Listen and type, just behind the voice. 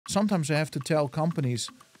sometimes I have to tell companies,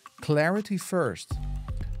 clarity first.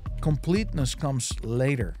 Completeness comes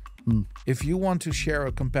later. If you want to share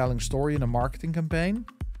a compelling story in a marketing campaign,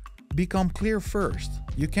 become clear first.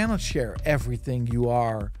 You cannot share everything you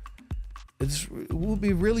are. It will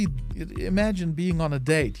be really, imagine being on a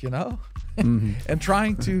date, you know, and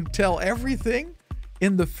trying to tell everything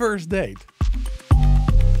in the first date.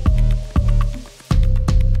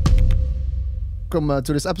 Welcome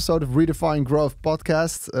to this episode of Redefine Growth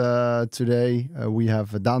podcast. Today we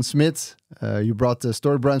have Daan Schmidt. You brought the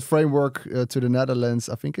StoryBrand framework to the Netherlands,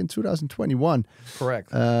 I think in 2021.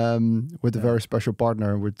 Correct. With a very special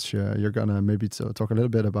partner, which you're gonna maybe talk a little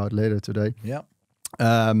bit about later today. Yeah.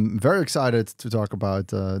 Very excited to talk about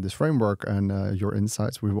this framework and your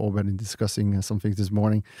insights. We've already discussing some things this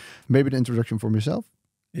morning. Maybe the introduction from yourself.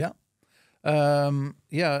 Yeah.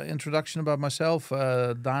 Introduction about myself.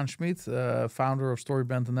 Daan Schmidt, founder of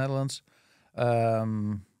StoryBrand the Netherlands.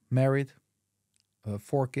 Married,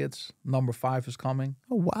 4 kids. Number 5 is coming.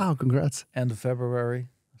 Oh, wow. Congrats. End of February.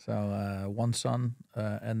 So 1 son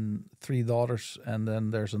and 3 daughters. And then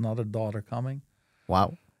there's another daughter coming.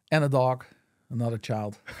 Wow. And a dog, another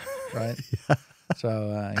child, right? Yeah.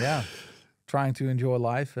 So, trying to enjoy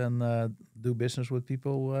life and do business with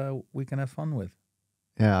people we can have fun with.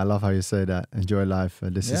 Yeah, I love how you say that. Enjoy life.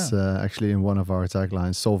 This is actually in one of our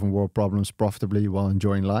taglines: solving world problems profitably while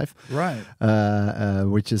enjoying life. Right.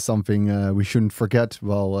 Which is something we shouldn't forget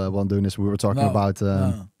while doing this. We were talking about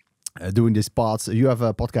doing these pods. You have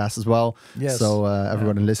a podcast as well. Yes. So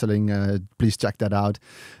everyone listening, please check that out.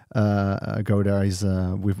 Go there.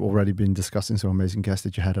 We've already been discussing some amazing guests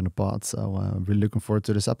that you had on the pod. So really looking forward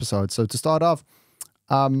to this episode. So to start off,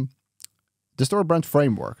 the StoryBrand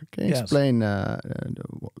framework. Can you explain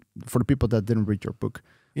for the people that didn't read your book?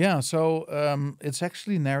 Yeah, so it's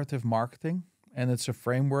actually narrative marketing, and it's a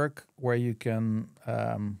framework where you can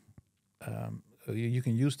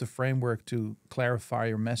use the framework to clarify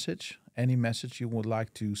your message, any message you would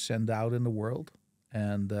like to send out in the world.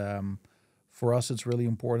 And for us, it's really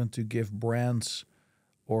important to give brands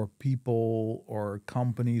or people or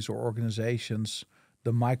companies or organizations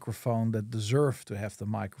the microphone that deserve to have the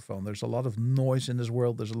microphone. There's a lot of noise in this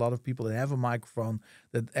world. There's a lot of people that have a microphone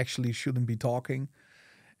that actually shouldn't be talking.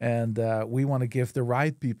 And we want to give the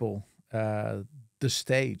right people the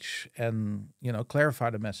stage and, clarify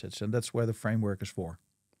the message. And that's where the framework is for.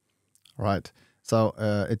 Right. So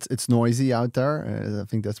it's noisy out there. I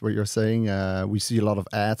think that's what you're saying. We see a lot of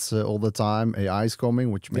ads all the time. AI is coming,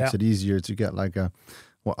 which makes it easier to get a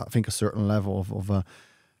certain level of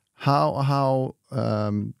How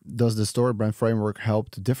does the StoryBrand framework help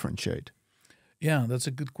to differentiate? Yeah, that's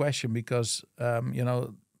a good question because,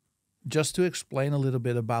 just to explain a little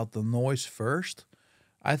bit about the noise first,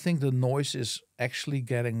 I think the noise is actually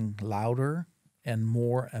getting louder and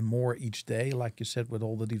more each day. Like you said, with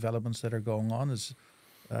all the developments that are going on,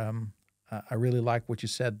 I really like what you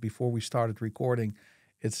said before we started recording.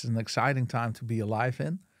 It's an exciting time to be alive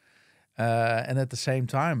in. And at the same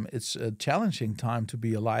time, it's a challenging time to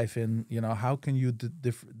be alive in. How can you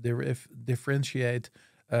differentiate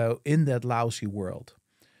in that lousy world?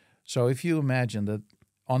 So if you imagine that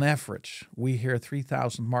on average, we hear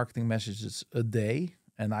 3,000 marketing messages a day,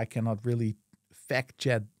 and I cannot really fact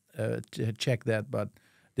check that, but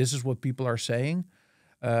this is what people are saying.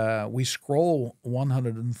 We scroll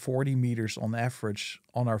 140 meters on average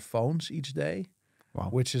on our phones each day. Wow.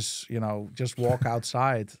 Which is, just walk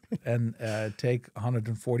outside and take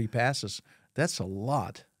 140 passes. That's a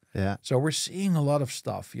lot. Yeah. So we're seeing a lot of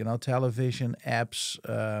stuff, television, apps.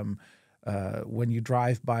 When you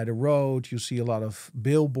drive by the road, you see a lot of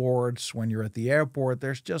billboards. When you're at the airport,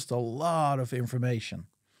 there's just a lot of information,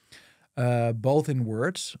 both in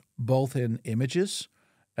words, both in images,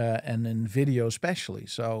 and in video especially.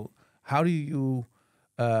 So how do you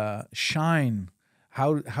shine?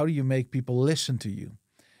 How do you make people listen to you?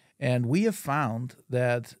 And we have found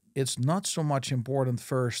that it's not so much important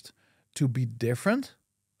first to be different.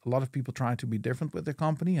 A lot of people try to be different with their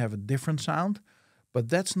company, have a different sound, but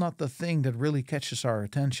that's not the thing that really catches our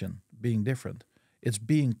attention, being different. It's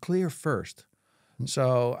being clear first.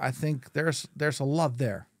 So I think there's a lot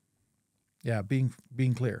there. Yeah, being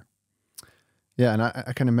clear. Yeah, and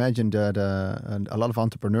I can imagine that a lot of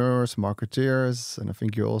entrepreneurs, marketeers, and I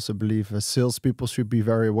think you also believe salespeople should be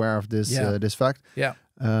very aware of this this fact. Yeah,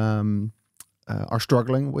 are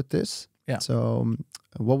struggling with this. Yeah. So,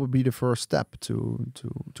 what would be the first step to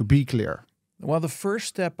be clear? Well, the first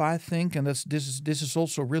step, I think, and this is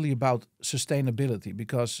also really about sustainability,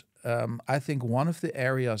 because I think one of the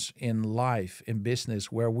areas in life, in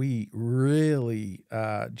business, where we really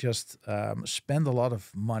just spend a lot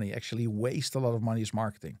of money, actually waste a lot of money, is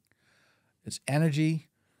marketing. It's energy,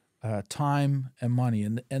 time, and money,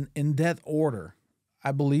 and in that order.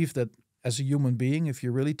 I believe that as a human being, if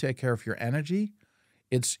you really take care of your energy,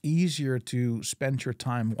 it's easier to spend your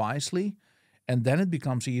time wisely. And then it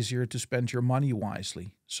becomes easier to spend your money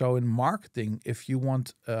wisely. So in marketing, if you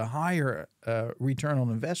want a higher return on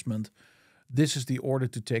investment, this is the order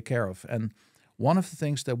to take care of. And one of the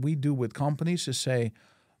things that we do with companies is say,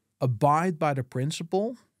 abide by the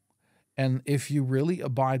principle. And if you really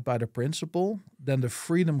abide by the principle, then the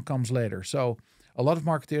freedom comes later. So a lot of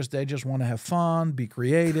marketers, they just want to have fun, be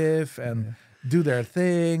creative, and do their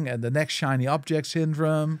thing, and the next shiny object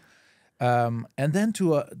syndrome. And then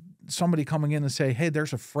to somebody coming in and say, hey,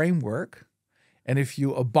 there's a framework, and if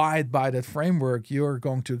you abide by that framework, you're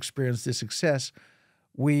going to experience this success.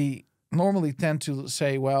 We normally tend to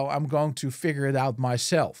say, well, I'm going to figure it out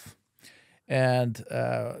myself. And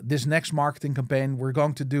this next marketing campaign, we're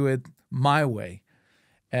going to do it my way.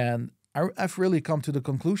 And I've really come to the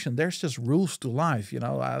conclusion, there's just rules to life. You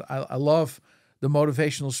know, I love the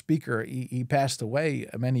motivational speaker. He passed away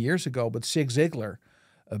many years ago, but Zig Ziglar,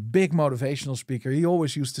 a big motivational speaker, he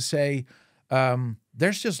always used to say,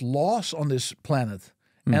 there's just laws on this planet.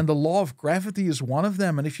 And the law of gravity is one of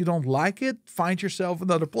them. And if you don't like it, find yourself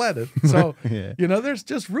another planet. So, you know, there's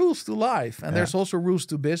just rules to life. And there's also rules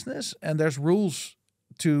to business. And there's rules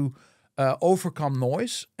to overcome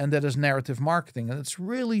noise. And that is narrative marketing. And it's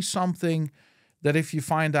really something that if you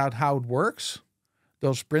find out how it works,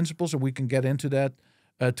 those principles, and we can get into that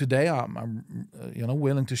today. I'm you know,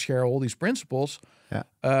 willing to share all these principles,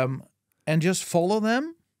 and just follow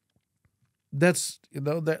them. That's, you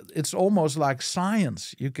know, that it's almost like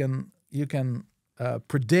science. You can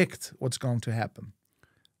predict what's going to happen.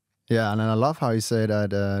 Yeah, and I love how you say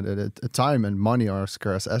that time and money are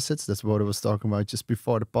scarce assets. That's what I was talking about just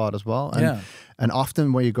before the pod as well. And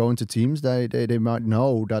often when you go into teams, they might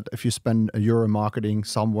know that if you spend €1 marketing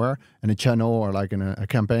somewhere in a channel or like in a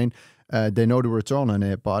campaign, they know the return on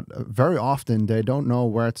it. But very often they don't know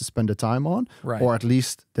where to spend the time on, or at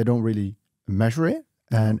least they don't really measure it.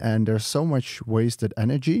 And there's so much wasted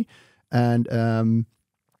energy. And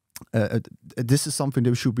this is something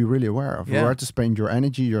that we should be really aware of. Where to spend your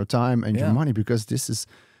energy, your time, and your money, because this is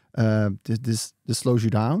this slows you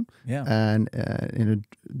down. And it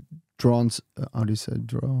draws. How do you say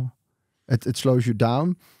draw? It slows you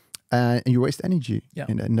down, and you waste energy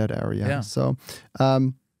in that area. So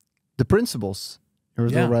the principles,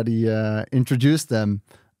 you already introduced them.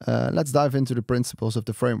 Let's dive into the principles of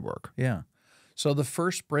the framework. So the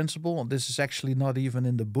first principle, and this is actually not even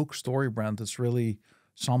in the book StoryBrand, it's really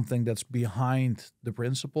something that's behind the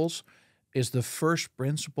principles, is the first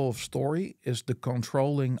principle of story is the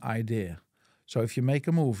controlling idea. So if you make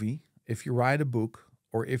a movie, if you write a book,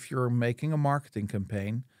 or if you're making a marketing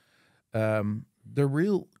campaign, the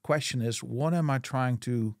real question is, what am I trying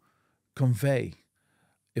to convey?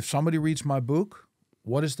 If somebody reads my book,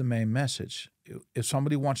 what is the main message? If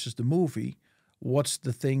somebody watches the movie, what's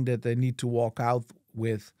the thing that they need to walk out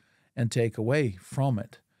with and take away from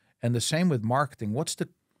it? And the same with marketing. What's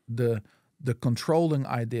the controlling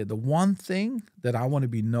idea? The one thing that I want to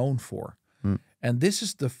be known for. And this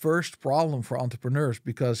is the first problem for entrepreneurs,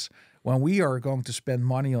 because when we are going to spend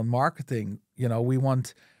money on marketing, you know, we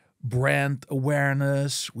want brand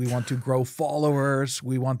awareness, we want to grow followers,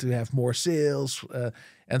 we want to have more sales.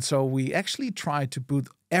 And so we actually try to put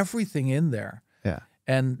everything in there.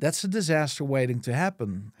 And that's a disaster waiting to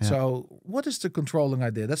happen. So what is the controlling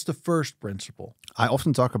idea? That's the first principle. I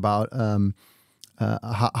often talk about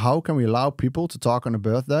how can we allow people to talk on a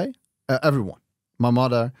birthday? Everyone. My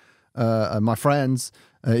mother, my friends,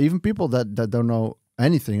 even people that don't know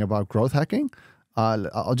anything about growth hacking.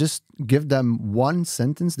 I'll just give them one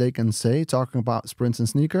sentence they can say talking about sprints and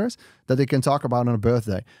sneakers that they can talk about on a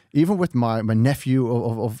birthday. Even with my nephew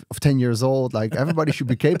of 10 years old, like everybody should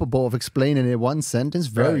be capable of explaining it one sentence,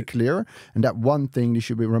 very clear. And that one thing they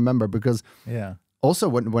should be remember, because also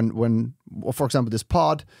when for example, this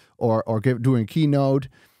pod or doing a keynote,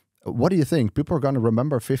 what do you think? People are going to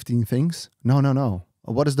remember 15 things? No.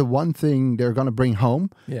 What is the one thing they're going to bring home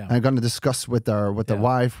and going to discuss with their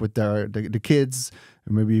wife, with the kids,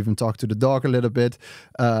 and maybe even talk to the dog a little bit?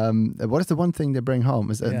 What is the one thing they bring home?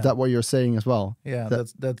 Is that what you're saying as well? Yeah,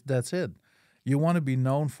 that's it. You want to be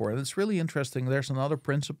known for it. It's really interesting. There's another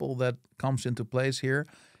principle that comes into place here,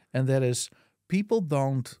 and that is people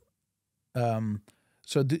don't.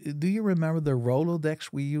 So do you remember the Rolodex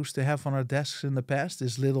we used to have on our desks in the past?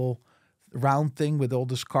 This little round thing with all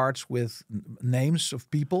these cards with names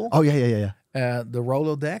of people. Oh, yeah. The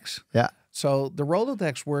Rolodex. Yeah. So the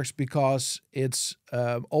Rolodex works because it's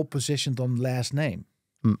all positioned on last name.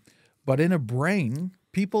 But in a brain,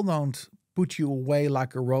 people don't put you away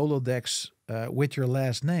like a Rolodex with your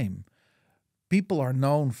last name. People are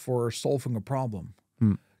known for solving a problem.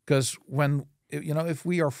 Because when, if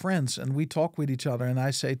we are friends and we talk with each other and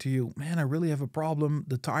I say to you, man, I really have a problem.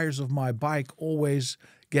 The tires of my bike always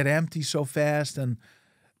get empty so fast. And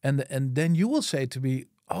then you will say to me,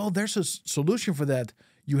 oh, there's a solution for that.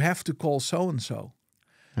 You have to call so-and-so.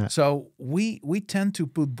 Yeah. So we tend to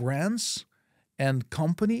put brands and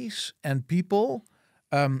companies and people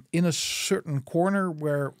in a certain corner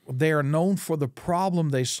where they are known for the problem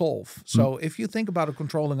they solve. So if you think about a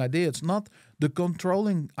controlling idea, it's not the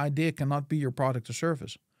controlling idea cannot be your product or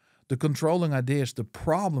service. The controlling idea is the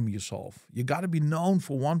problem you solve. You got to be known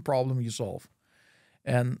for one problem you solve.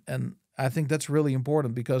 And I think that's really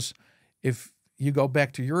important because if you go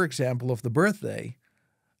back to your example of the birthday,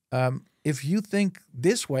 if you think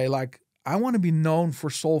this way, like I want to be known for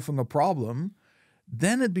solving a problem,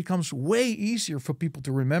 then it becomes way easier for people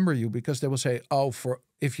to remember you because they will say, oh,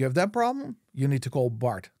 if you have that problem, you need to call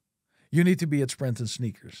Bart. You need to be at Sprint and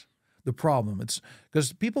Sneakers. The problem, it's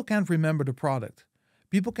because people can't remember the product.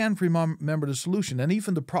 People can't remember the solution. And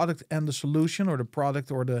even the product and the solution or the product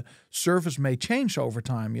or the service may change over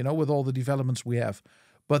time, with all the developments we have.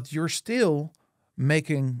 But you're still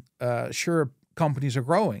making sure companies are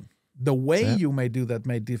growing. The way you may do that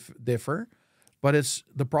may differ, but it's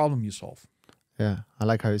the problem you solve. Yeah, I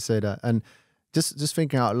like how you say that. And just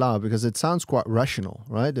thinking out loud, because it sounds quite rational,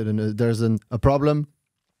 right? There's a problem,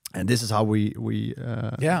 and this is how we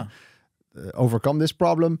overcome this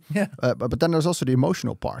problem. Yeah. But then there's also the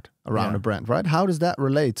emotional part around a brand, right? How does that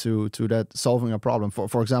relate to that solving a problem?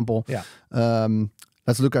 For example,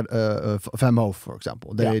 let's look at Venmo, for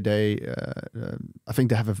example. They I think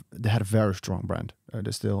they had a very strong brand.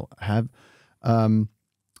 They still have.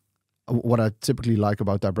 What I typically like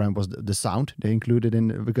about that brand was the sound they included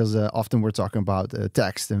in, because often we're talking about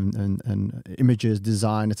text and images,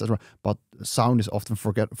 design, etc. But sound is often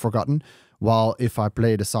forgotten. While if I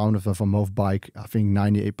play the sound of a Venmo bike, I think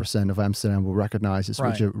 98% of Amsterdam will recognize it,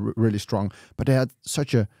 which is really strong. But they had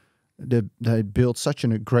they built such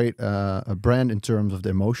a great a brand in terms of the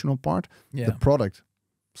emotional part. Yeah. The product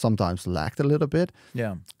sometimes lacked a little bit.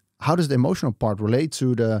 Yeah. How does the emotional part relate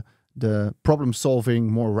to the problem-solving,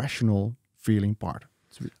 more rational feeling part?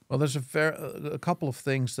 Well, there's a couple of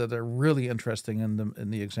things that are really interesting in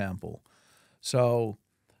the example. So,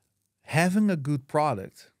 having a good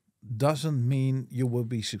product doesn't mean you will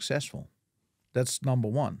be successful. That's number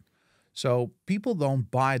one. So people don't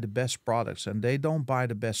buy the best products and they don't buy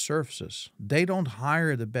the best services. They don't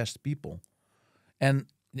hire the best people. And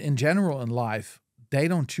in general in life, they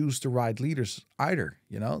don't choose the right leaders either.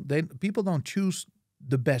 People don't choose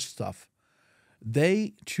the best stuff.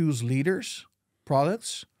 They choose leaders,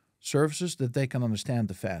 products, services that they can understand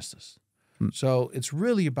the fastest. So it's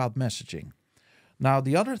really about messaging. Now,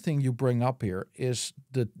 the other thing you bring up here is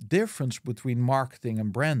the difference between marketing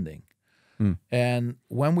and branding. And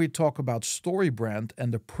when we talk about StoryBrand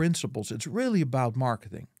and the principles, it's really about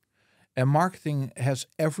marketing. And marketing has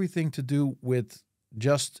everything to do with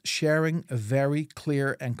just sharing a very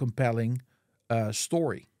clear and compelling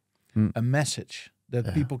story, a message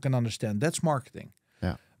that people can understand. That's marketing.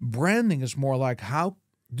 Yeah. Branding is more like, how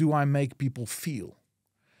do I make people feel?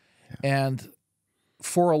 Yeah. And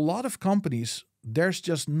for a lot of companies, there's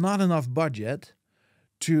just not enough budget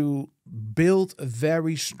to build a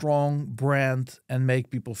very strong brand and make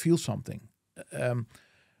people feel something.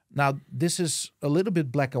 Now, this is a little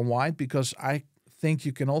bit black and white because I think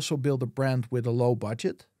you can also build a brand with a low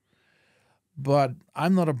budget. But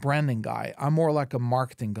I'm not a branding guy. I'm more like a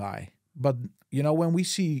marketing guy. But, when we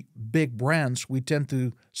see big brands, we tend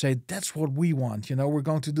to say, that's what we want. We're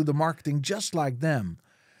going to do the marketing just like them.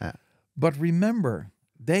 Yeah. But remember,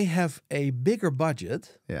 they have a bigger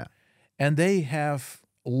budget. Yeah. And they have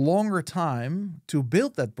longer time to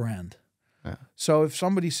build that brand. Yeah. So if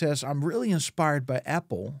somebody says, I'm really inspired by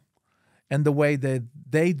Apple and the way that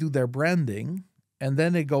they do their branding, and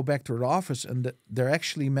then they go back to their office and they're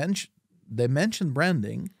actually they mention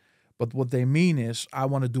branding, but what they mean is, I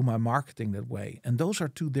want to do my marketing that way. And those are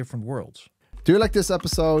two different worlds. Do you like this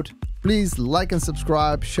episode? Please like and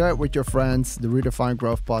subscribe, share it with your friends, the Redefine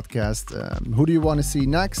Growth podcast. Who do you want to see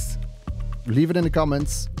next? Leave it in the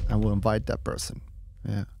comments and we'll invite that person.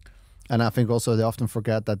 Yeah. And I think also they often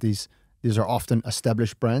forget that these are often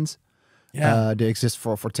established brands. Yeah. They exist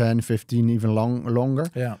for 10, 15, even longer.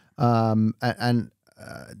 Yeah. I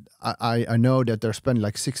know that they're spending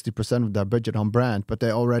like 60% of their budget on brand, but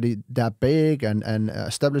they're already that big and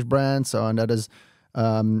established brands. So, and that is,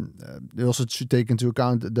 they also should take into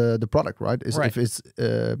account the product, right? If it's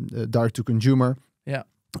direct to consumer, Yeah.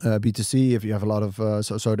 B2C, if you have a lot of,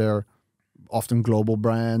 so they're often global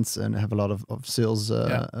brands and have a lot of sales. They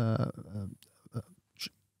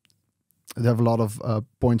have a lot of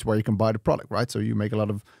points where you can buy the product, right? So you make a lot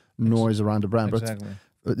of noise around the brand. Exactly.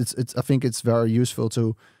 But it's I think it's very useful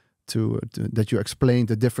to that you explain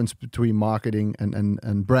the difference between marketing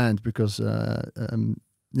and brand, because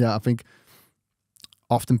I think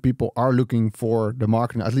often people are looking for the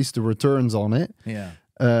marketing, at least the returns on it. Yeah.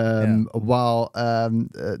 While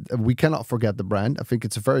we cannot forget the brand. I think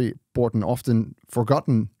it's a very important, often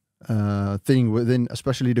forgotten thing within,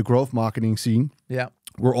 especially the growth marketing scene. Yeah.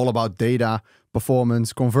 We're all about data,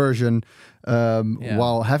 performance, conversion.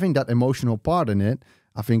 While having that emotional part in it,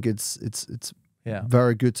 I think it's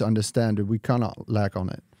very good to understand that we cannot lack on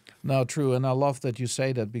it. No, true. And I love that you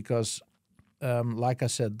say that, because like I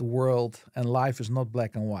said, the world and life is not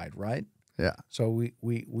black and white, right? Yeah. So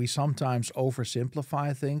we sometimes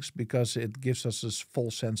oversimplify things because it gives us this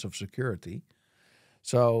false sense of security.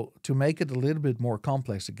 So to make it a little bit more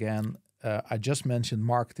complex again, I just mentioned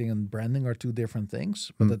marketing and branding are two different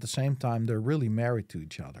things, but at the same time, they're really married to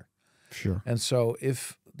each other. Sure. And so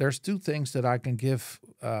if there's two things that I can give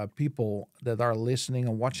people that are listening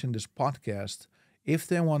and watching this podcast, if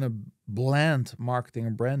they want to blend marketing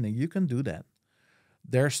and branding, you can do that.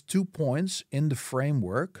 There's 2 points in the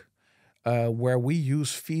framework where we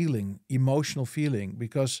use feeling, emotional feeling,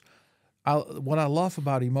 because what I love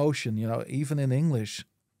about emotion, even in English,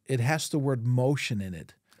 it has the word motion in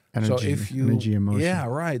it. Energy, so if you, energy, emotion. Yeah,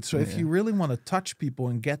 right. So if you really want to touch people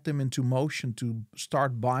and get them into motion to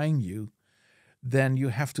start buying you, then you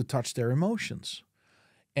have to touch their emotions.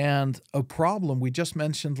 And a problem, we just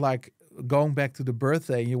mentioned, like going back to the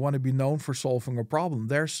birthday, you want to be known for solving a problem.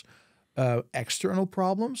 There's external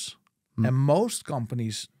problems, and most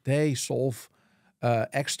companies, they solve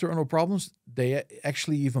external problems. They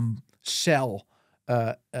actually even sell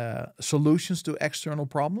solutions to external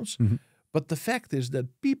problems. But the fact is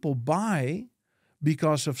that people buy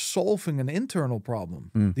because of solving an internal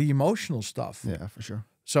problem, the emotional stuff. Yeah, for sure.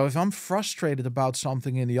 So if I'm frustrated about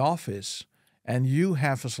something in the office and you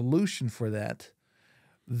have a solution for that,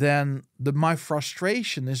 then my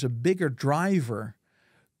frustration is a bigger driver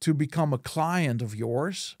to become a client of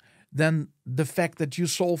yours than the fact that you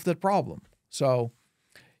solved that problem. So,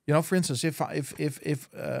 for instance, if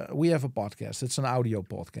we have a podcast, it's an audio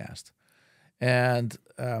podcast, and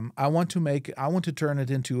I want to turn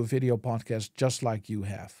it into a video podcast just like you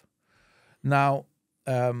have. Now,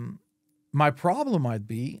 my problem might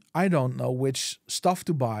be I don't know which stuff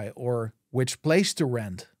to buy or which place to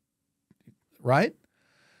rent, right?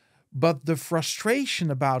 But the frustration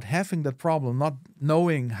about having that problem, not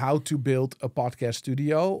knowing how to build a podcast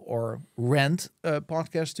studio or rent a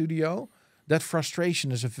podcast studio, that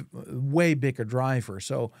frustration is a way bigger driver.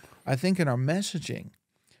 So I think in our messaging,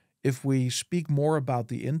 if we speak more about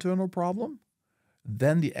the internal problem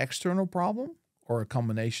than the external problem, or a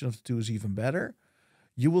combination of the two is even better,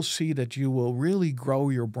 you will see that you will really grow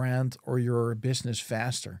your brand or your business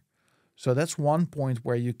faster. So that's one point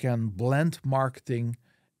where you can blend marketing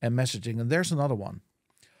and messaging. And there's another one.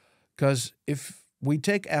 Because if we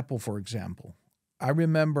take Apple, for example, I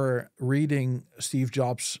remember reading Steve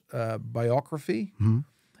Jobs' biography.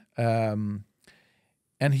 And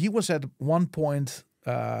he was at one point,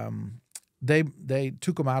 they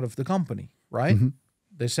took him out of the company, right?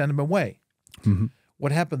 They sent him away.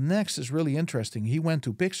 What happened next is really interesting. He went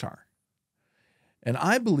to Pixar. And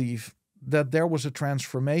I believe that there was a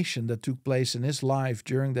transformation that took place in his life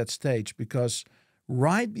during that stage, because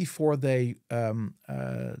right before they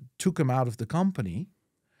took him out of the company,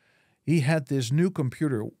 he had this new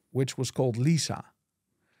computer, which was called Lisa.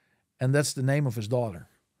 And that's the name of his daughter.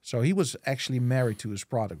 So he was actually married to his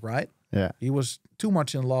product, right? Yeah. He was too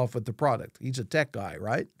much in love with the product. He's a tech guy,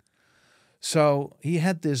 right? So he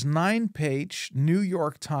had this 9-page New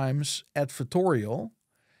York Times advertorial.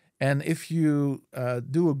 And if you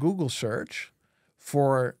do a Google search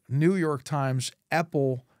for New York Times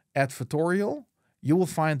Apple advertorial, you will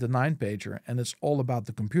find the 9-pager, and it's all about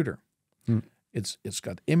the computer. It's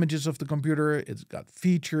got images of the computer, it's got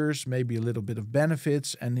features, maybe a little bit of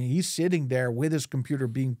benefits, and he's sitting there with his computer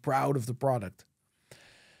being proud of the product.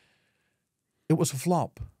 It was a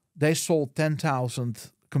flop. They sold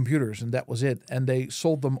 10,000 computers, and that was it. And they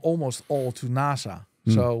sold them almost all to NASA.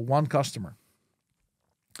 So one customer.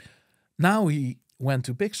 Now he went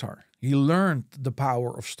to Pixar. He learned the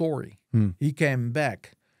power of story. He came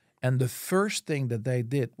back, and the first thing that they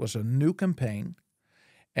did was a new campaign,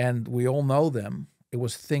 and we all know them. It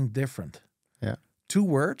was Think Different. Yeah. 2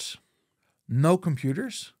 words, no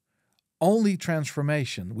computers, only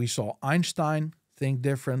transformation. We saw Einstein, Think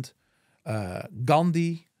Different,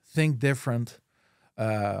 Gandhi, Think Different,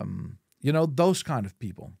 those kind of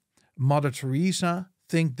people. Mother Teresa,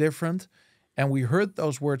 Think Different. And we heard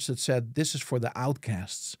those words that said, this is for the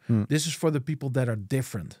outcasts. This is for the people that are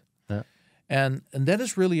different. Yeah. And that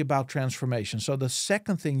is really about transformation. So the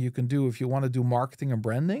second thing you can do if you want to do marketing and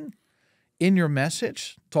branding, in your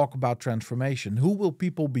message, talk about transformation. Who will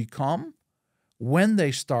people become when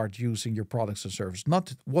they start using your products and services?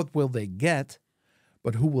 Not what will they get,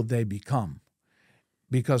 but who will they become?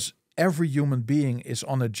 Because every human being is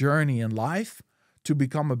on a journey in life to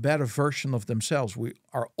become a better version of themselves. We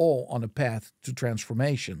are all on a path to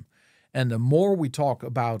transformation. And the more we talk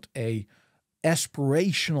about a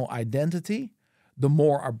aspirational identity, the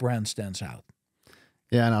more our brand stands out.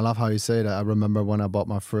 Yeah, and I love how you say that. I remember when I bought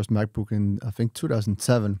my first MacBook in, I think,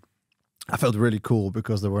 2007. I felt really cool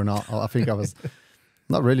because there were not, I think I was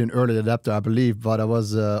not really an early adapter, I believe, but I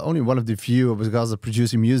was only one of the few because of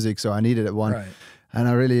producing music, so I needed one. Right. And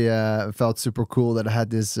I really felt super cool that I had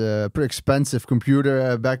this pretty expensive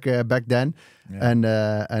computer back then,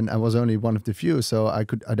 Yeah. and I was only one of the few, so I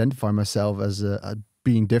could identify myself as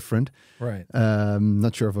being different. Right.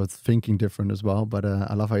 Not sure if I was thinking different as well, but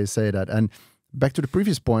I love how you say that. And back to the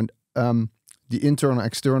previous point, the internal,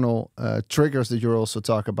 external triggers that you also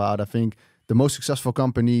talk about. I think the most successful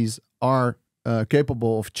companies are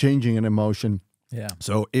capable of changing an emotion. Yeah.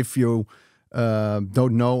 So if you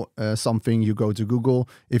don't know something, you go to Google.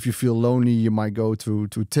 If you feel lonely, you might go to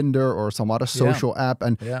Tinder or some other social app,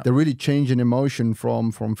 and they really change an emotion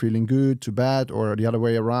from feeling good to bad or the other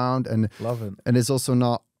way around. And love it. And it's also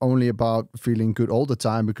not only about feeling good all the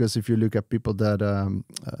time, because if you look at people that are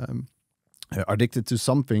addicted to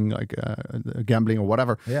something like gambling or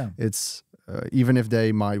whatever, it's even if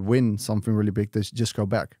they might win something really big, they just go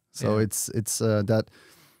back. So it's that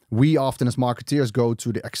we often as marketeers go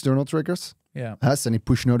to the external triggers. Yeah. Has any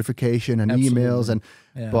push notification and emails, and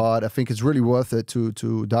but I think it's really worth it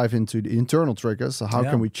to dive into the internal triggers. So how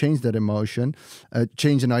can we change that emotion,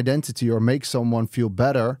 change an identity, or make someone feel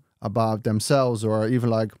better about themselves, or even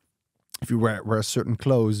like if you wear certain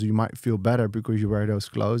clothes, you might feel better because you wear those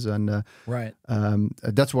clothes, and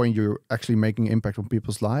that's when you're actually making impact on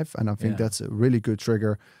people's life. And I think that's a really good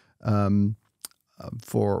trigger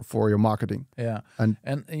for your marketing. Yeah, and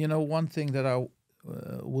one thing that I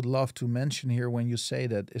would love to mention here when you say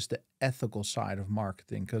that is the ethical side of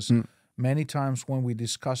marketing, because many times when we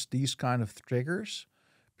discuss these kind of triggers,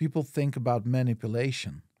 people think about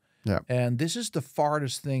manipulation. Yeah, and this is the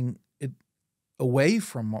farthest thing away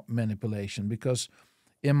from manipulation, because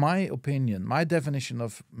in my opinion, my definition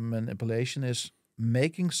of manipulation is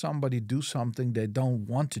making somebody do something they don't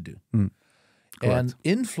want to do. And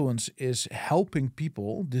influence is helping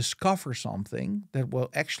people discover something that will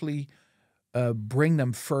actually bring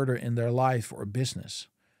them further in their life or business.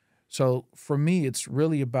 So for me, it's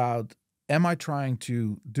really about, am I trying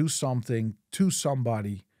to do something to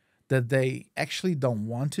somebody that they actually don't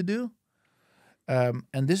want to do?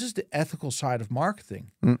 And this is the ethical side of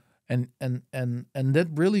marketing. And that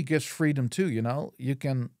really gives freedom too, You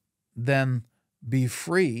can then be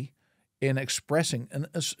free in expressing. And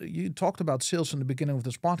you talked about sales in the beginning of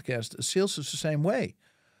this podcast. Sales is the same way.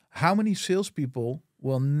 How many salespeople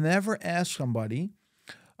will never ask somebody,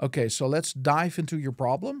 okay, so let's dive into your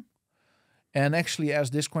problem and actually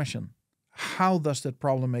ask this question: how does that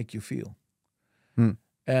problem make you feel?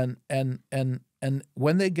 And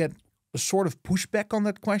when they get a sort of pushback on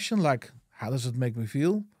that question, like, how does it make me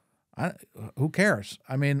feel? Who cares?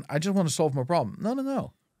 I mean, I just want to solve my problem.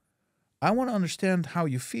 No. I want to understand how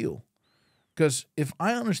you feel. Because if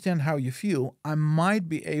I understand how you feel, I might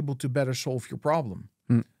be able to better solve your problem.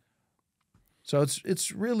 So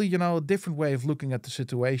it's really, a different way of looking at the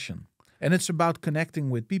situation. And it's about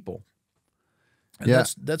connecting with people. And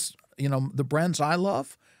that's the brands I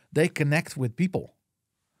love, they connect with people.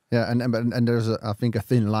 Yeah, and there's I think a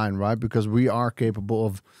thin line, right? Because we are capable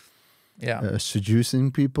of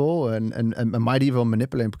seducing people and might even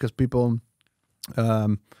manipulate, because people.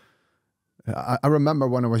 I remember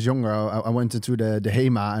when I was younger, I went into the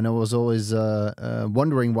HEMA, and I was always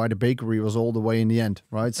wondering why the bakery was all the way in the end,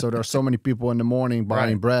 right? So there are so many people in the morning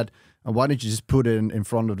buying bread, and why don't you just put it in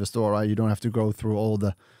front of the store, right? You don't have to go through all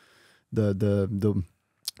the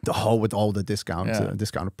hall with all the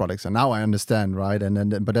discounted products. And now I understand, right?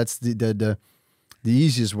 But that's the the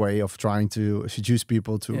easiest way of trying to seduce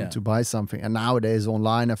people to buy something. And nowadays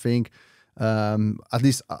online, I think, at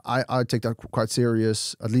least I take that quite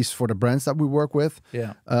serious, at least for the brands that we work with.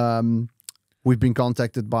 Yeah. We've been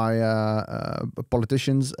contacted by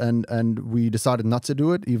politicians, and we decided not to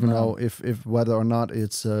do it, even though if whether or not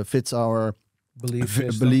it's fits our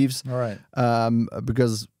beliefs. All right.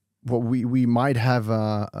 Because we might have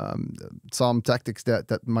some tactics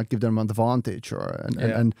that might give them an advantage,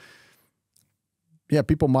 and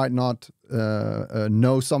people might not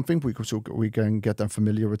know something. We can get them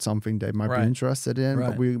familiar with something they might be interested in.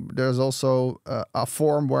 Right. But there's also a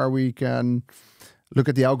form where we can look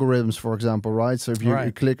at the algorithms, for example, right? So if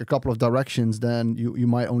you click a couple of directions, then you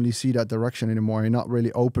might only see that direction anymore. You're not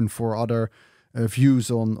really open for other views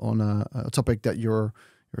on a topic that you're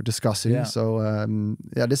discussing. Yeah. So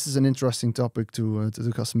this is an interesting topic to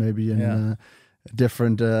discuss maybe in a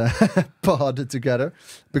different pod together,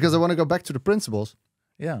 because I want to go back to the principles.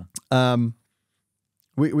 Yeah.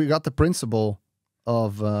 We got the principle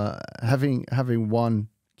of having one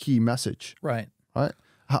key message. Right. Right.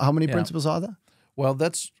 How many principles are there? Well,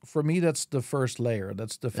 that's the first layer.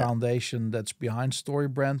 That's the foundation that's behind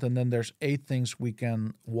StoryBrand, and then there's 8 things we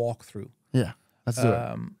can walk through. Yeah, let's do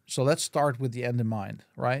it. So let's start with the end in mind,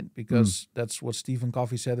 right? Because that's what Stephen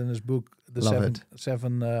Covey said in his book, The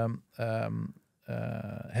Seven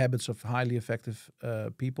Habits of Highly Effective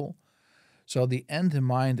People. So the end in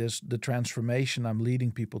mind is the transformation I'm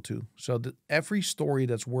leading people to. So every story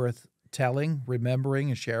that's worth telling, remembering,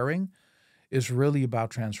 and sharing is really about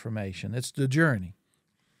transformation. It's the journey,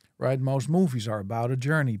 right? Most movies are about a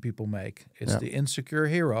journey people make. It's the insecure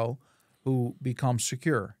hero who becomes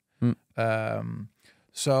secure.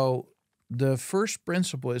 So the first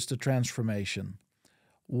principle is the transformation.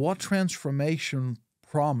 What transformation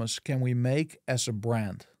promise can we make as a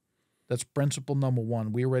brand? That's principle number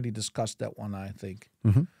 1. We already discussed that one, I think.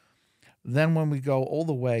 Mm-hmm. Then when we go all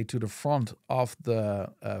the way to the front of the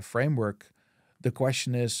framework, the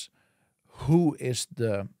question is, who is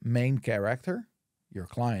the main character? Your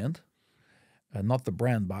client, not the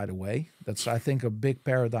brand, by the way. That's, I think, a big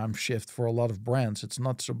paradigm shift for a lot of brands. It's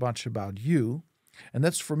not so much about you. And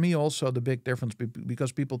that's, for me, also the big difference,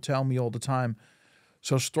 because people tell me all the time,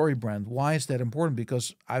 so StoryBrand, why is that important?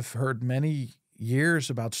 Because I've heard many years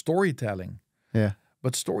about storytelling. Yeah.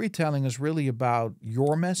 But storytelling is really about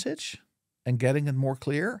your message and getting it more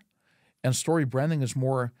clear. And story branding is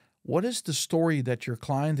more, what is the story that your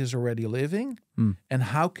client is already living? And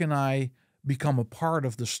how can I become a part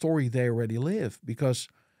of the story they already live? Because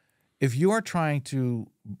if you are trying to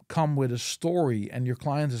come with a story and your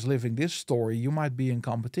client is living this story, you might be in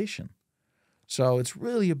competition. So it's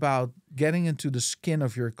really about getting into the skin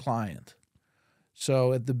of your client.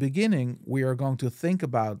 So at the beginning, we are going to think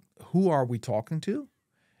about who are we talking to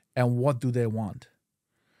and what do they want?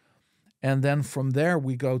 And then from there,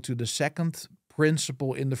 we go to the second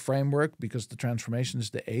principle in the framework, because the transformation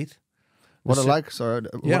is the 8th. What I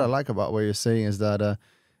like about what you're saying is that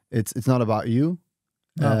it's not about you.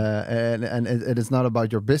 No. And it is not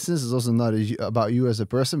about your business. It's also not about you as a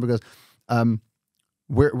person, because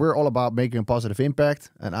we're all about making a positive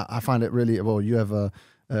impact. And I find it really, well, you have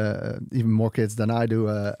even more kids than I do.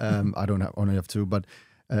 I only have 2, but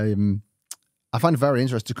I find it very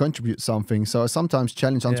interesting to contribute something. So I sometimes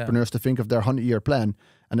challenge entrepreneurs to think of their 100-year plan,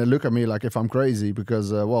 and they look at me like if I'm crazy because,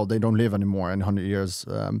 they don't live anymore in 100 years.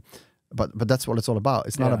 But that's what it's all about.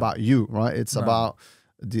 It's not about you, right? It's about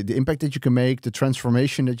the impact that you can make, the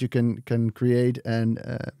transformation that you can create, and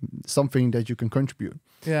something that you can contribute.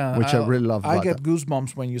 Yeah, which I really love about I get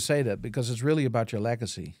goosebumps when you say that, because it's really about your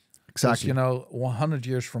legacy. Exactly. 100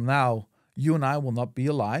 years from now, you and I will not be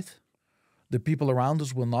alive. The people around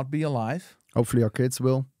us will not be alive. Hopefully our kids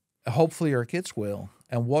will. Hopefully our kids will.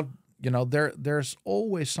 And there's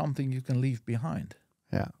always something you can leave behind.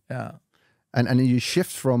 Yeah. Yeah. And you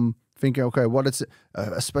shift from thinking, okay, what is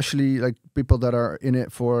especially like people that are in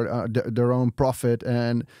it for their own profit.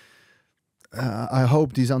 And I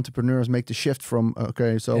hope these entrepreneurs make the shift from,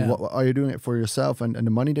 okay, so what are you doing it for yourself and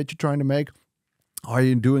the money that you're trying to make? Are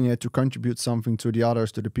you doing it to contribute something to the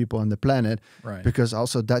others, to the people on the planet? Right. Because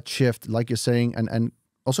also that shift, like you're saying, and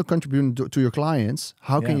also contributing to your clients,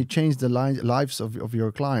 how can you change the lives of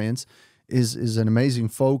your clients is an amazing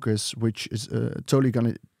focus, which is totally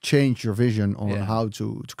going to change your vision on how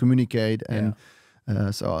to communicate. And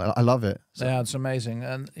so I love it. So. Yeah, it's amazing.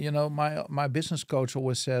 And, my business coach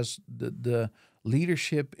always says the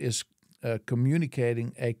leadership is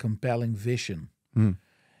communicating a compelling vision.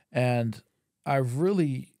 And I've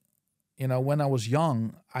really, when I was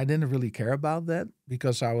young, I didn't really care about that,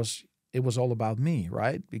 because I was it was all about me,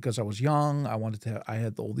 right? Because I was young, I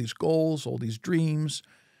had all these goals, all these dreams.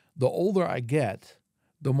 The older I get,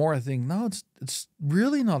 the more I think, no, it's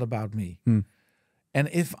really not about me. And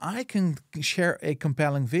if I can share a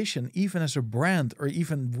compelling vision, even as a brand or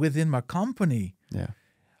even within my company,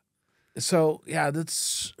 so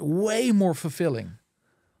that's way more fulfilling.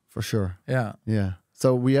 For sure. Yeah. Yeah.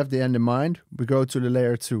 So we have the end in mind. We go to the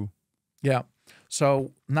layer 2. Yeah.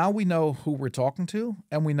 So now we know who we're talking to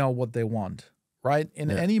and we know what they want, right?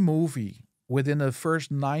 In any movie, within the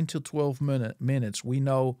first 9 to 12 minutes, we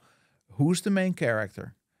know who's the main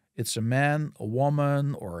character. It's a man, a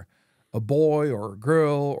woman, or a boy, or a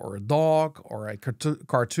girl, or a dog, or a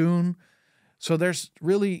cartoon. So there's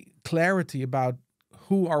really clarity about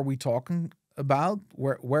who are we talking about,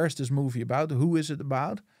 where is this movie about, who is it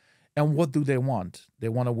about, and what do they want? They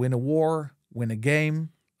want to win a war, win a game,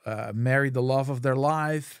 marry the love of their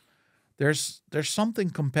life. There's something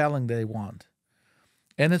compelling they want.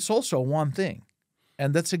 And it's also one thing.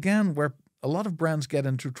 And that's, again, where a lot of brands get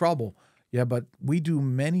into trouble. Yeah, but we do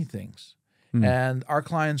many things. And our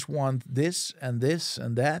clients want this and this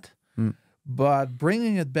and that. But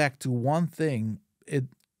bringing it back to one thing,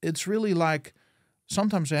 it's really like,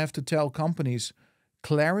 sometimes I have to tell companies,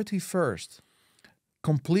 clarity first.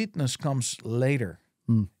 Completeness comes later.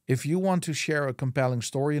 If you want to share a compelling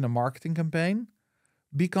story in a marketing campaign,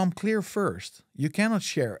 become clear first. You cannot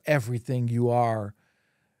share everything you are.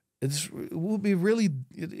 It will be really,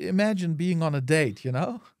 imagine being on a date,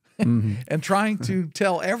 and trying to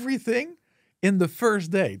tell everything in the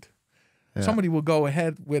first date. Yeah. Somebody will go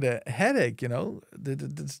ahead with a headache,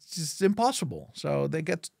 it's just impossible. So they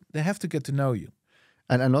have to get to know you.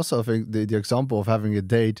 And also I think the example of having a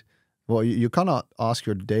date, well, you cannot ask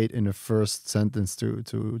your date in the first sentence to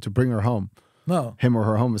bring her home. No. Him or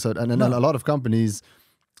her home. So, and a lot of companies,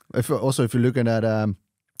 if you're looking at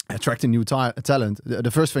attracting new talent,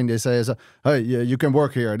 the first thing they say is, hey, you can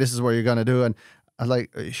work here. This is what you're going to do. And I was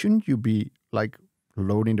like, shouldn't you be like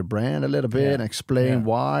loading the brand a little bit and explain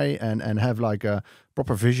why and have like a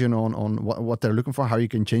proper vision on what they're looking for, how you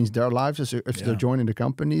can change their lives if they're joining the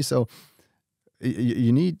company. So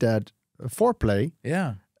you need that foreplay.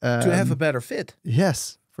 Yeah. To have a better fit.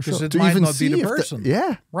 Yes, for sure. It might not be the person.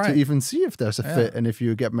 Right. To even see if there's a fit and if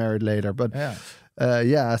you get married later. But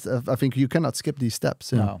I think you cannot skip these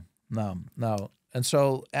steps. No. And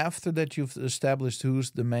so after that you've established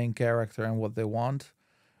who's the main character and what they want,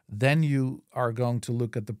 then you are going to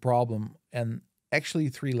look at the problem, and actually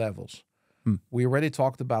 3 levels. We already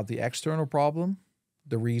talked about the external problem,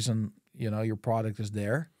 the reason, your product is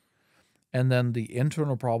there. And then the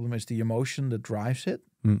internal problem is the emotion that drives it,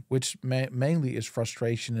 which mainly is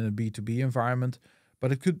frustration in a B2B environment,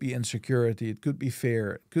 but it could be insecurity, it could be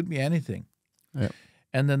fear, it could be anything. Yeah.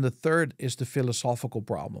 And then the third is the philosophical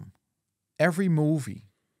problem.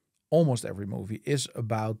 Almost every movie is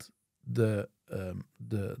about the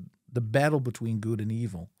battle between good and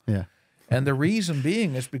evil. Yeah. And the reason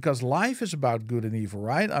being is because life is about good and evil,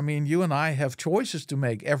 right? I mean, you and I have choices to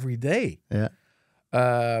make every day. Yeah.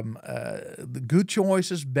 The good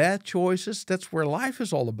choices, bad choices, that's where life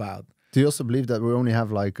is all about. Do you also believe that we only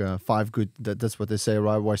have like 5 good, that's what they say,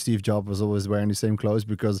 right? Why Steve Jobs was always wearing the same clothes,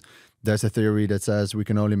 because there's a theory that says we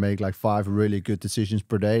can only make like 5 really good decisions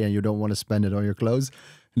per day and you don't want to spend it on your clothes.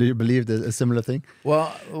 Do you believe there's a similar thing?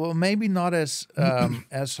 Well, maybe not as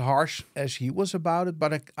as harsh as he was about it,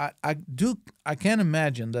 but I can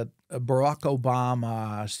imagine that Barack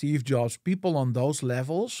Obama, Steve Jobs, people on those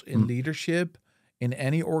levels in leadership, in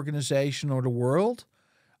any organization or the world,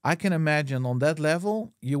 I can imagine on that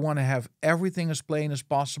level, you want to have everything as plain as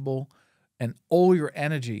possible and all your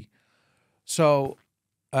energy. So,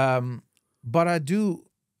 but I do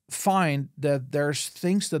find that there's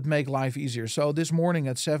things that make life easier. So this morning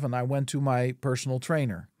at 7, I went to my personal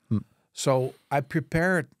trainer. So I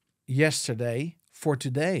prepared yesterday for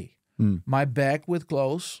today. My bag with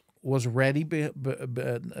clothes was ready,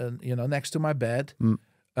 next to my bed,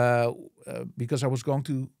 because I was going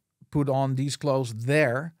to put on these clothes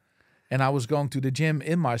there, and I was going to the gym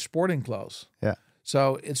in my sporting clothes. Yeah.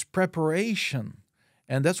 So it's preparation,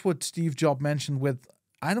 and that's what Steve Jobs mentioned with,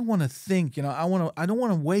 I don't want to think, I don't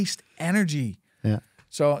want to waste energy. Yeah.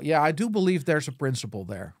 So yeah, I do believe there's a principle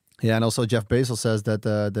there. Yeah, and also Jeff Bezos says that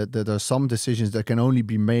that there are some decisions that can only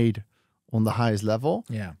be made on the highest level.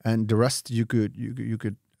 Yeah. And the rest you could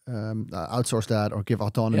outsource that or give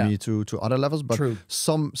autonomy to other levels. But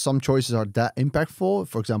some choices are that impactful.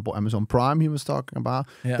 For example, Amazon Prime, he was talking about,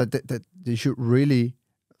 that they should really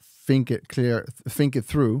think it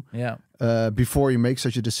through. Yeah. before you make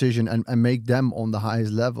such a decision and make them on the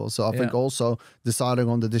highest level. So I think also deciding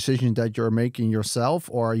on the decision that you're making yourself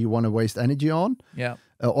or you want to waste energy on. Yeah.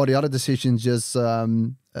 Or the other decisions, just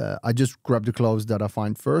I just grab the clothes that I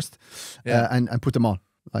find first and put them on.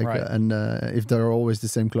 Like and if they're always the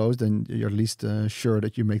same clothes, then you're at least sure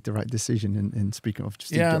that you make the right decision. In speaking of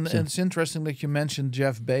Steve Jobs, and it's interesting that you mentioned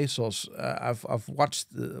Jeff Bezos. I've watched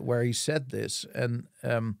where he said this, and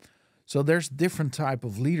so there's different type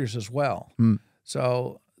of leaders as well.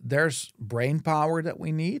 So there's brain power that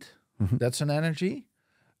we need. That's an energy.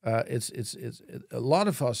 It's a lot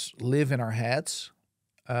of us live in our heads,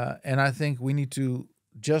 and I think we need to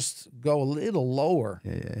just go a little lower.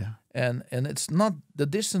 Yeah. And it's not, the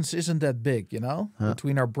distance isn't that big,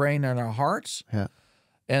 between our brain and our hearts. Yeah.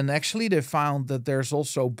 And actually they found that there's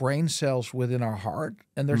also brain cells within our heart,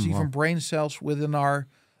 and there's even brain cells within our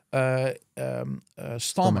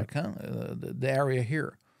stomach. The area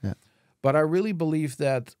here. Yeah. But I really believe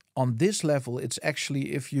that on this level, it's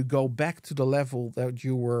actually, if you go back to the level that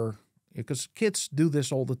you were, because kids do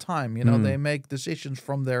this all the time, they make decisions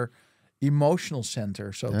from their emotional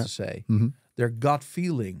center, so to say, their gut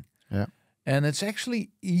feeling. Yeah. And it's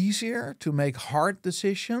actually easier to make hard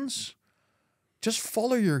decisions. Just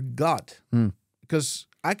follow your gut. Because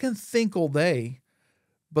I can think all day,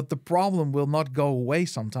 but the problem will not go away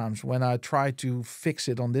sometimes when I try to fix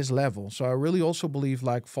it on this level. So I really also believe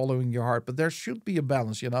like following your heart, but there should be a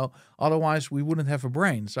balance, otherwise we wouldn't have a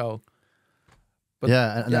brain. So, but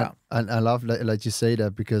I love like you say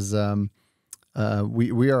that, because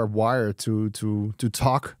we are wired to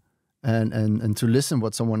talk and to listen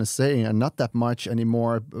what someone is saying, and not that much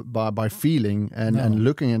anymore by feeling and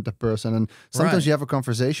looking at the person. And sometimes you have a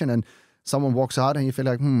conversation and someone walks out and you feel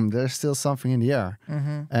like, there's still something in the air.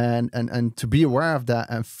 And to be aware of that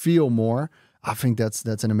and feel more, I think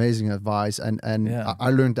that's an amazing advice. And I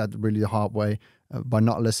learned that really the hard way by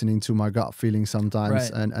not listening to my gut feeling sometimes,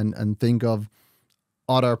 and think of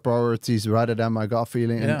other priorities rather than my gut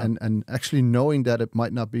feeling, and actually knowing that it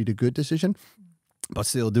might not be the good decision, but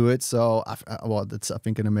still do it. So, that's, I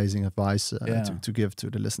think, an amazing advice to give to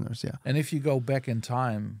the listeners. Yeah. And if you go back in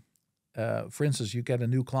time, for instance, you get a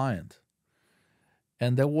new client,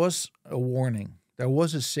 and there was a warning, there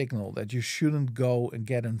was a signal that you shouldn't go and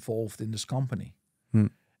get involved in this company.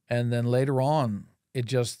 And then later on, it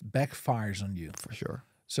just backfires on you. For sure.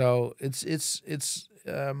 So it's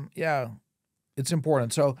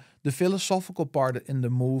important. So the philosophical part in the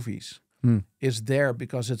movies is there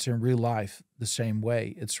because it's in real life the same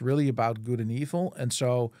way. It's really about good and evil. And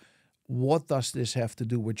so what does this have to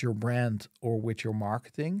do with your brand or with your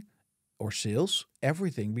marketing or sales?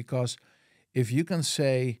 Everything. Because if you can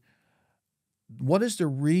say, what is the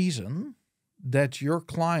reason that your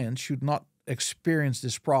client should not experience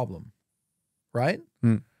this problem, right?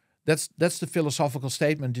 That's the philosophical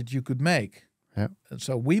statement that you could make. Yeah. And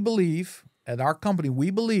so we believe, at our company,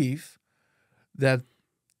 we believe that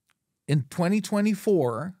in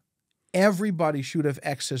 2024, everybody should have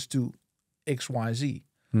access to XYZ.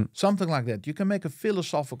 Something like that. You can make a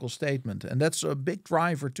philosophical statement, and that's a big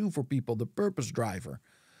driver too for people, the purpose driver,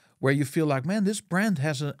 where you feel like, man, this brand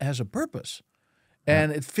has a purpose,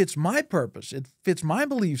 and it fits my purpose. It fits my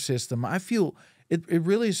belief system. I feel it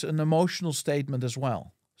really is an emotional statement as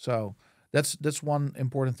well. So that's one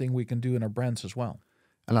important thing we can do in our brands as well.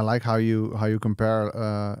 And I like how you compare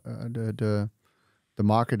the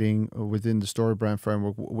marketing within the StoryBrand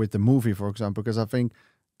framework with the movie, for example, because I think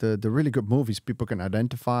the really good movies, people can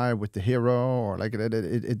identify with the hero, or like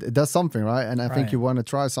it does something, right? And I think you want to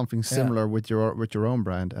try something similar with your own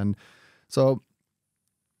brand. And so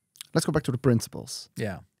let's go back to the principles.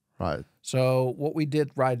 Yeah. Right. So what we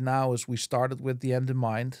did right now is we started with the end in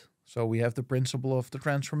mind. So we have the principle of the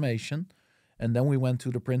transformation, and then we went to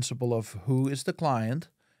the principle of who is the client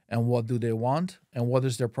and what do they want and what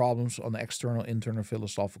is their problems on external, internal,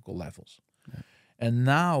 philosophical levels. Yeah. And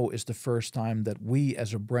now is the first time that we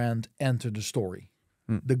as a brand enter the story,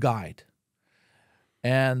 the guide.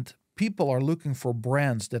 And people are looking for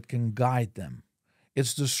brands that can guide them.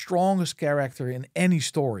 It's the strongest character in any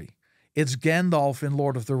story. It's Gandalf in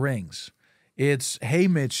Lord of the Rings. It's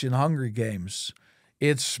Haymitch in Hunger Games.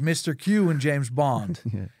 It's Mr. Q in James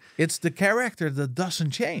Bond. It's the character that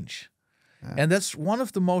doesn't change. And that's one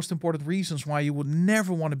of the most important reasons why you would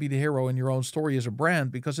never want to be the hero in your own story as a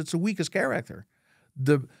brand, because it's the weakest character.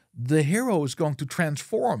 The hero is going to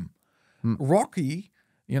transform. Rocky,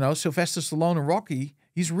 Sylvester Stallone in Rocky,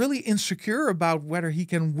 he's really insecure about whether he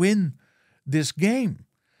can win this game.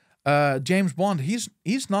 James Bond,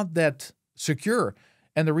 he's not that secure.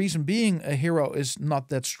 And the reason being a hero is not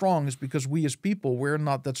that strong is because we as people, we're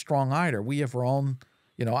not that strong either. We have our own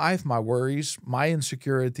You know, I have my worries, my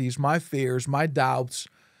insecurities, my fears, my doubts.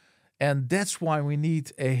 And that's why we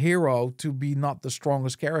need a hero to be not the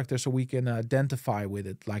strongest character so we can identify with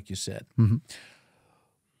it, like you said.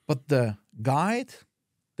 But the guide,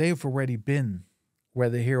 they've already been where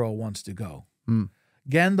the hero wants to go.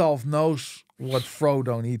 Gandalf knows what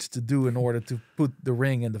Frodo needs to do in order to put the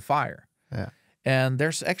ring in the fire. Yeah. And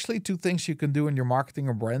there's actually two things you can do in your marketing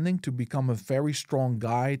or branding to become a very strong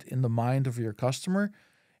guide in the mind of your customer.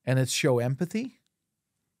 And it's show empathy.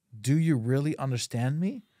 Do you really understand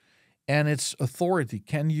me? And it's authority.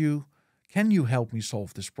 Can you help me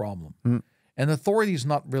solve this problem? And authority is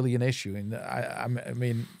not really an issue. And I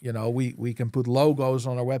mean, you know, we can put logos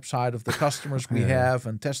on our website of the customers we have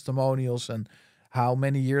and testimonials and how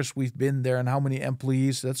many years we've been there and how many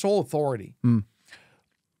employees. That's all authority.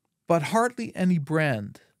 But hardly any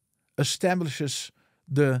brand establishes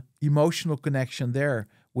the emotional connection there,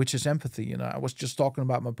 which is empathy. You know, I was just talking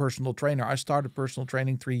about my personal trainer. I started personal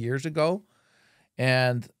training 3 years ago,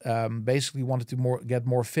 and basically wanted to get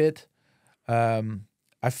more fit.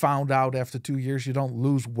 I found out after 2 years you don't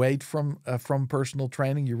lose weight from personal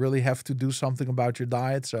training. You really have to do something about your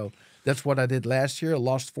diet. So that's what I did last year. I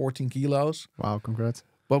lost 14 kilos. Wow, congrats.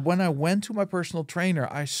 But when I went to my personal trainer,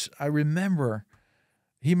 I remember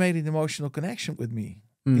he made an emotional connection with me.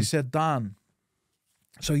 He said, Daan,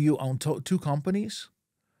 so you own 2 companies,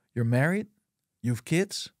 you're married, you have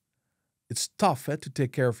kids. It's tough to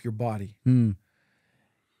take care of your body.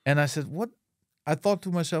 And I said, what? I thought to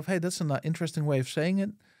myself, hey, that's an interesting way of saying it.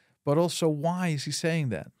 But also, why is he saying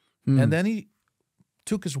that? And then he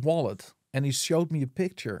took his wallet and he showed me a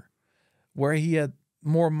picture where he had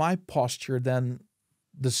more my posture than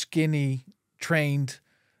the skinny, trained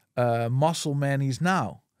muscle man he's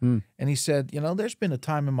now. And he said, you know, there's been a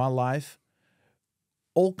time in my life,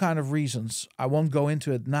 all kind of reasons. I won't go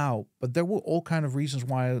into it now, but there were all kind of reasons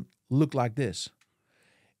why I look like this.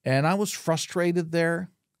 And I was frustrated there.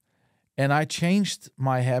 And I changed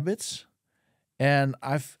my habits, and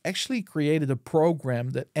I've actually created a program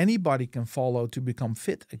that anybody can follow to become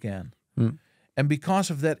fit again. And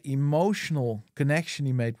because of that emotional connection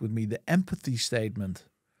he made with me, the empathy statement,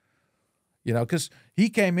 you know, because he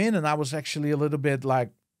came in and I was actually a little bit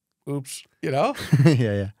like, oops, you know,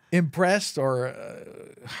 impressed, or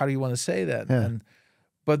how do you want to say that?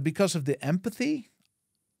 But because of the empathy,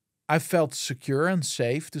 I felt secure and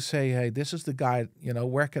safe to say, hey, this is the guy, you know,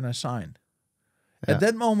 where can I sign? At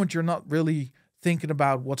that moment, you're not really thinking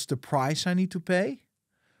about what's the price I need to pay,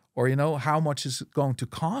 or, you know, how much is it going to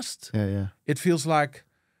cost? It feels like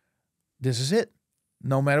this is it.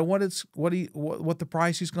 No matter what the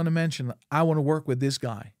price he's going to mention, I want to work with this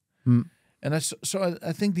guy. And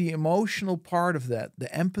I think the emotional part of that,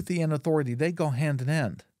 the empathy and authority, they go hand in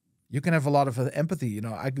hand. You can have a lot of empathy. You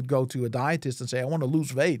know, I could go to a dietist and say, I want to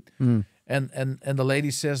lose weight. And the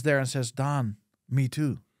lady says, Daan, me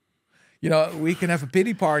too. You know, we can have a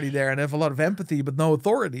pity party there and have a lot of empathy, but no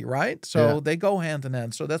authority, right? So they go hand in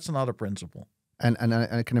hand. So that's another principle. And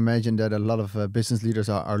I can imagine that a lot of business leaders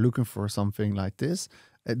are looking for something like this.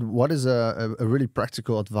 What is a really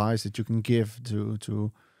practical advice that you can give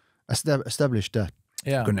to establish that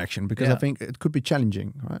connection? Because I think it could be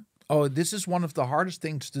challenging, right? Oh, this is one of the hardest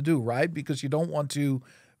things to do, right? Because you don't want to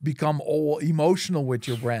become all emotional with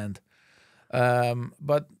your brand.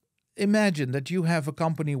 But imagine that you have a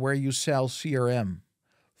company where you sell CRM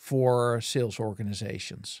for sales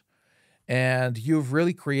organizations. And you've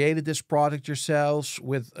really created this product yourselves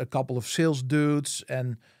with a couple of sales dudes.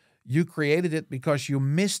 And you created it because you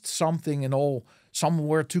missed something some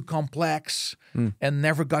were too complex and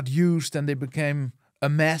never got used, and they became a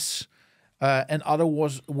mess. And other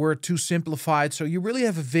were too simplified. So you really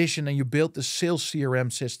have a vision, and you built the sales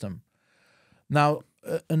CRM system. Now,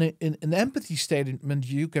 an empathy statement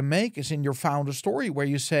you can make is in your founder story, where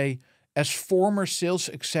you say, as former sales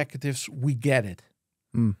executives, we get it.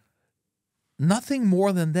 Nothing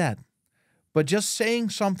more than that. But just saying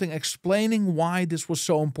something, explaining why this was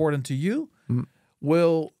so important to you,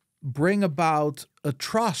 will bring about a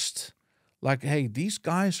trust. Like, hey, these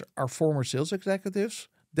guys are former sales executives.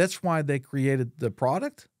 That's why they created the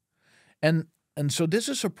product. And so this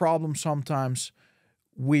is a problem sometimes.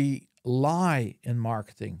 We lie in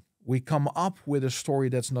marketing. We come up with a story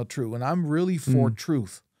that's not true. And I'm really for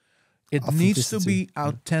truth. It needs to be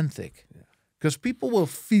authentic. Because people will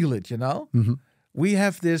feel it, you know? We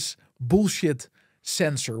have this bullshit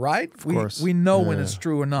sensor, right? We know when it's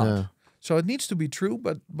true or not. So it needs to be true,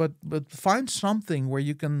 but find something where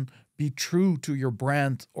you can be true to your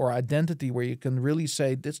brand or identity, where you can really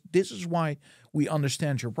say, this is why we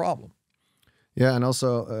understand your problem. Yeah, and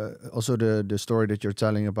also the story that you're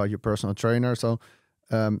telling about your personal trainer. So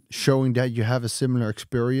showing that you have a similar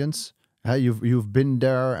experience. You've been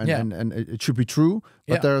there, and it should be true.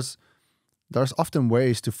 But there's often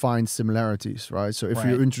ways to find similarities, right? So if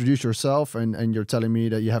you introduce yourself and you're telling me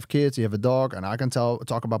that you have kids, you have a dog, and I can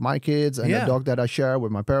talk about my kids and the dog that I share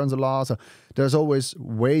with my parents-in-law. So there's always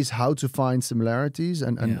ways how to find similarities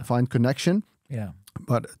and find connection. Yeah.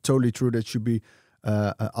 But totally true, that should be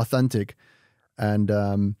authentic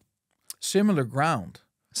and similar ground.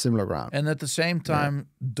 Similar ground. And at the same time,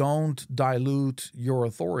 don't dilute your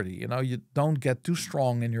authority. You know, you don't get too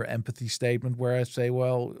strong in your empathy statement where I say,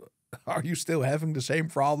 well, are you still having the same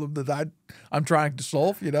problem that I'm trying to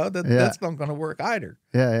solve? You know, that's not going to work either.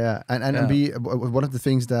 Yeah. And one of the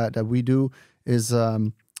things that we do is,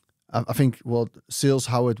 I think, well, sales,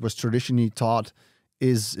 how it was traditionally taught,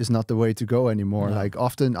 is not the way to go anymore. No. Like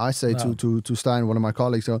often I say to Stijn, one of my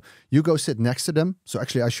colleagues, so you go sit next to them. So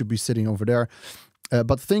actually I should be sitting over there,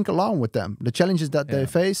 but think along with them, the challenges that they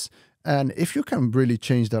face. And if you can really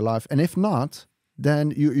change their life, and if not,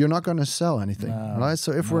 then you're not going to sell anything, right?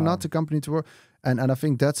 So if we're not the company to work, and I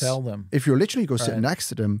think that's, tell them. If you literally go sit next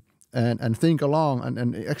to them and think along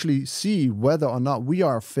and actually see whether or not we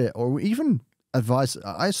are fit, or even advice.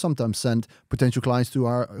 I sometimes send potential clients to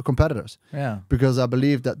our competitors, because I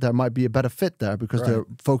believe that there might be a better fit there, because they're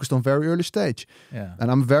focused on very early stage. And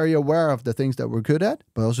I'm very aware of the things that we're good at,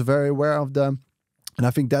 but also very aware of them. And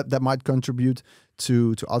I think that might contribute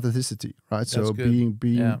to authenticity, right? That's so good.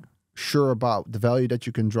 being sure about the value that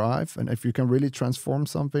you can drive, and if you can really transform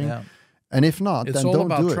something, and if not, it's then all don't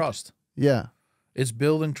about do trust. It. It's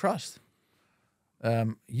building trust.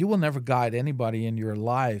 You will never guide anybody in your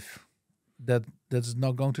life that's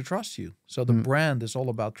not going to trust you. So the brand is all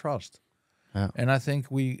about trust. And I think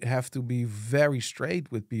we have to be very straight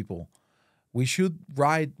with people. We should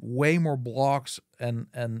write way more blogs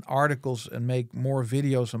and articles and make more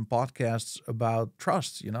videos and podcasts about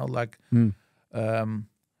trust, you know, like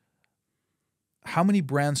how many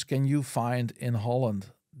brands can you find in Holland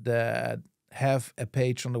that have a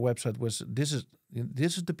page on the website with this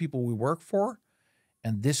is the people we work for,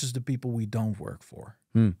 and this is the people we don't work for.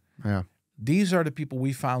 These are the people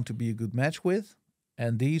we found to be a good match with,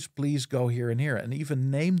 and these please go here and here, and even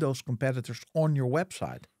name those competitors on your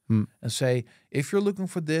website and say, if you're looking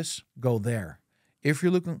for this, go there. If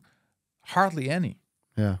you're looking, hardly any.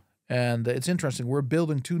 And it's interesting. We're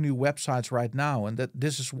building 2 new websites right now, and that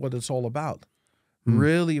this is what it's all about.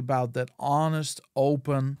 Really about that honest,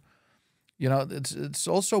 open. You know, it's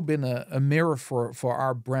also been a mirror for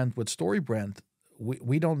our brand with StoryBrand.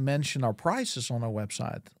 We don't mention our prices on our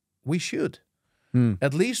website. We should.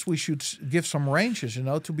 At least we should give some ranges, you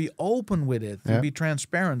know, to be open with it, to be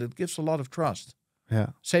transparent. It gives a lot of trust.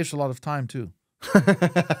 Saves a lot of time too.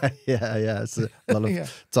 It's a lot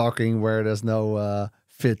of talking where there's no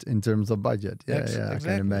fit in terms of budget. Exactly.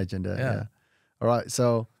 I can imagine that. All right,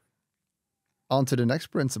 so on to the next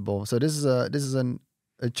principle. So this is a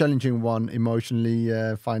challenging one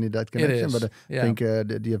emotionally, finding that connection. But I think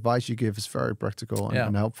the advice you give is very practical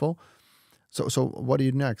and helpful. So what do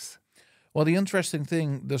you next? Well, the interesting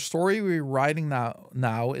thing, the story we're writing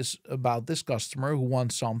now is about this customer who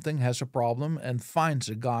wants something, has a problem, and finds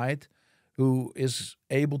a guide who is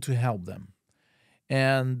able to help them.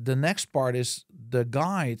 And the next part is the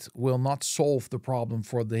guide will not solve the problem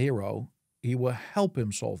for the hero. He will help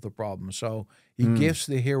him solve the problem. So he gives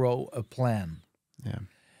the hero a plan.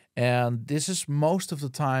 And this is most of the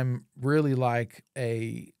time really like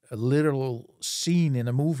a literal scene in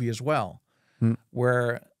a movie as well,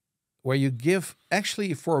 where you give,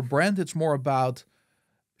 actually for a brand, it's more about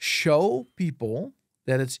show people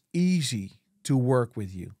that it's easy to work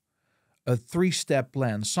with you. A 3-step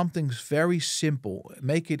plan, something very simple,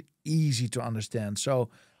 make it easy to understand. So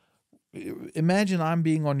imagine I'm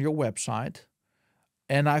being on your website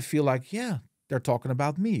and I feel like, they're talking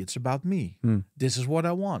about me. It's about me. This is what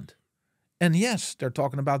I want. And yes, they're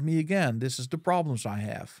talking about me again. This is the problems I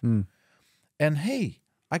have. And hey,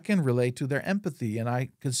 I can relate to their empathy and I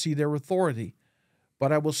can see their authority,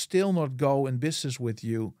 but I will still not go in business with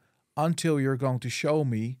you until you're going to show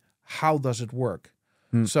me how does it work.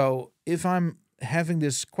 So if I'm having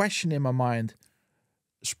this question in my mind,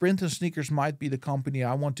 Sprint and Sneakers might be the company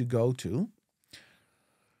I want to go to,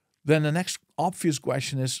 then the next obvious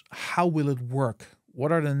question is, how will it work?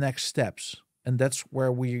 What are the next steps? And that's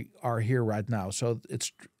where we are here right now. So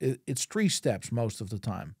it's 3 steps most of the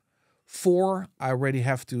time. 4, I already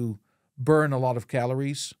have to burn a lot of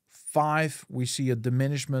calories. 5, we see a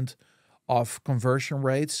diminishment of conversion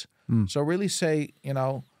rates. So really say, you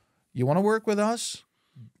know, you want to work with us?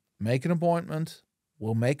 Make an appointment.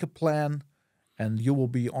 We'll make a plan, and you will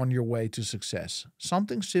be on your way to success.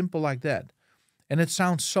 Something simple like that. And it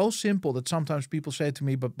sounds so simple that sometimes people say to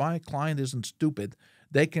me, but my client isn't stupid.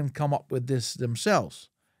 They can come up with this themselves.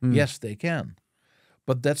 Yes, they can.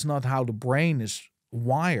 But that's not how the brain is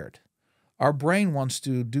wired. Our brain wants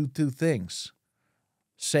to do two things: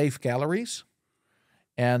 save calories,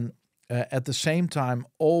 and at the same time,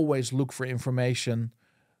 always look for information.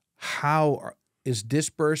 How is this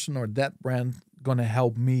person or that brand going to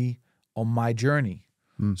help me on my journey?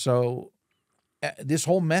 So this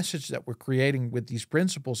whole message that we're creating with these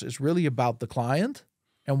principles is really about the client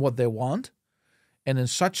and what they want, and in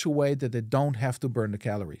such a way that they don't have to burn the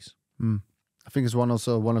calories. I think it's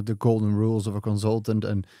also one of the golden rules of a consultant,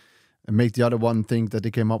 and make the other one think that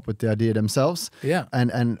they came up with the idea themselves. Yeah.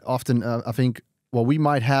 And often I think, well, we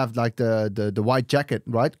might have like the white jacket,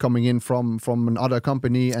 right, coming in from another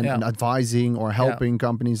company and advising or helping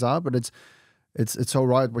companies out. But it's so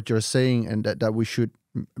right what you're saying, and that we should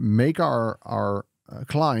make our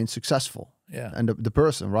clients successful. Yeah. And the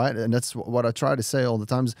person, right? And that's what I try to say all the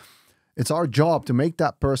times. It's our job to make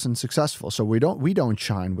that person successful. So we don't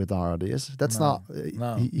shine with our ideas. That's not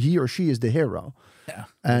he or she is the hero. Yeah.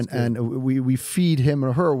 And we feed him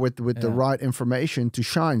or her with the right information to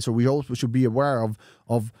shine. So we also should be aware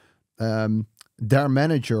of their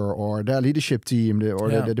manager or their leadership team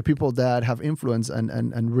the people that have influence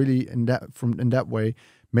and really in that way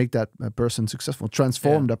make that person successful,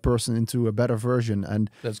 transform that person into a better version. And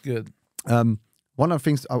that's good. One of the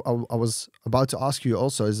things I was about to ask you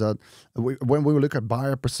also is that when we look at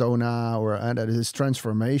buyer persona and that is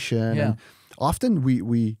transformation, and often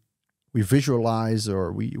we visualize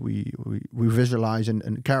or we visualize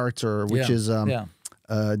in character, which is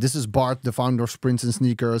this is Bart, the founder of Sprints and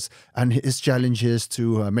Sneakers, and his challenge is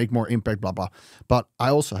to make more impact, blah blah. But I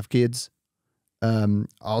also have kids. I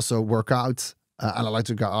also work out, and I like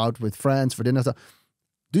to go out with friends for dinner.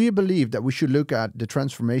 Do you believe that we should look at the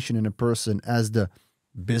transformation in a person as the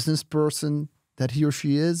business person that he or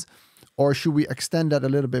she is? Or should we extend that a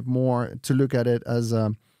little bit more to look at it as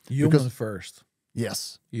human first?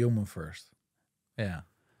 Yes. Human first. Yeah.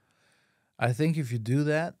 I think if you do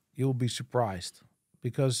that, you'll be surprised.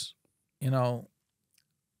 Because,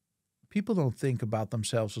 people don't think about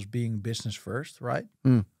themselves as being business first, right?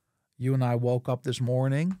 You and I woke up this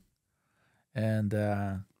morning and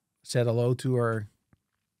said hello to our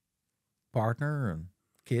partner and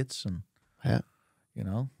kids, and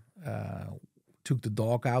took the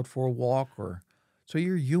dog out for a walk, so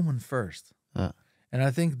you're human first. And I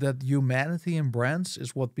think that humanity in brands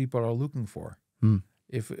is what people are looking for.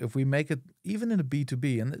 If we make it even in a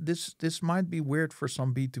B2B, and this might be weird for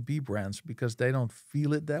some B2B brands because they don't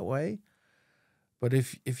feel it that way, but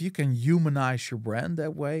if you can humanize your brand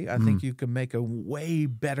that way, I think you can make a way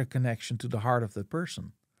better connection to the heart of the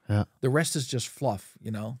person. The rest is just fluff,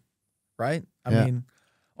 right? I mean,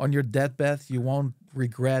 on your deathbed, you won't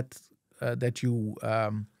regret that you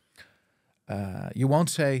won't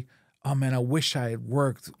say, "Oh man, I wish I had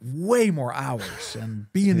worked way more hours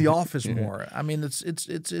and be in the office more." I mean,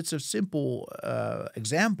 it's a simple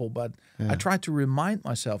example, but I try to remind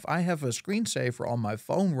myself. I have a screensaver on my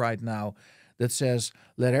phone right now that says,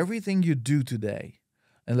 "Let everything you do today,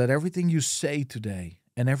 and let everything you say today,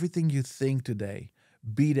 and everything you think today,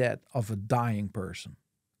 be that of a dying person."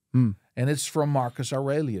 And it's from Marcus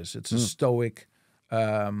Aurelius. It's a Stoic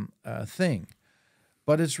thing.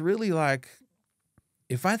 But it's really like,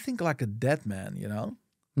 if I think like a dead man,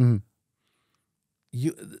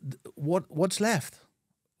 what's left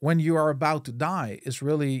when you are about to die is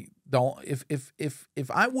really,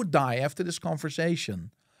 if I would die after this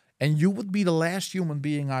conversation and you would be the last human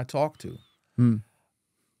being I talk to,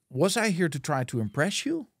 was I here to try to impress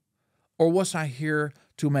you, or was I here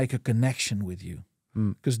to make a connection with you?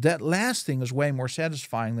 Because that last thing is way more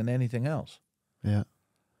satisfying than anything else. Yeah.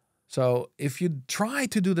 So if you try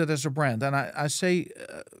to do that as a brand, and I say,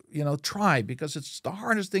 try, because it's the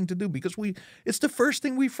hardest thing to do, because it's the first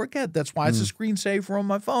thing we forget. That's why it's a screensaver on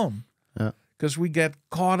my phone. Yeah. Because we get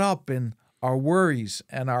caught up in our worries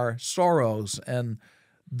and our sorrows and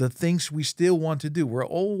the things we still want to do. We're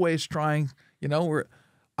always trying, we're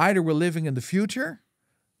living in the future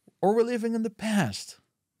or we're living in the past.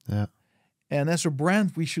 Yeah. And as a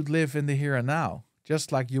brand, we should live in the here and now,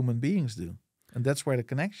 just like human beings do. And that's where the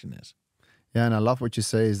connection is. Yeah, and I love what you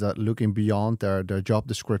say is that looking beyond their job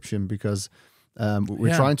description, because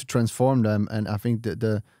we're trying to transform them. And I think that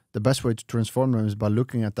the best way to transform them is by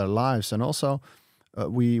looking at their lives. And also,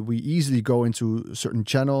 we easily go into certain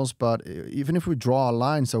channels, but even if we draw a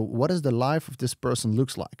line, so what does the life of this person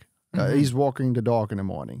looks like? He's walking the dog in the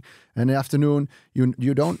morning. In the afternoon,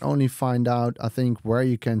 you don't only find out, I think, where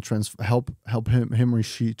you can help him or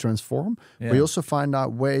she transform, but you also find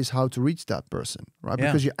out ways how to reach that person, right?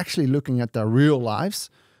 Because you're actually looking at their real lives,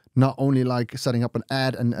 not only like setting up an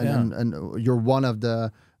ad and you're one of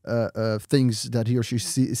the things that he or she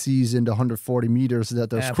sees in the 140 meters that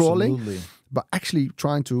they're scrolling, but actually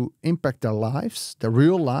trying to impact their lives, their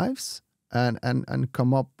real lives, and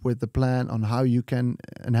come up with a plan on how you can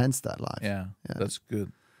enhance that life. Yeah, that's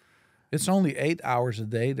good. It's only 8 hours a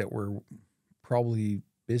day that we're probably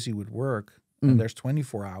busy with work, and there's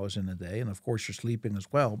 24 hours in a day, and of course you're sleeping as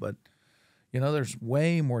well. But there's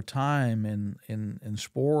way more time in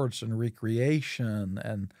sports and recreation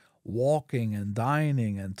and walking and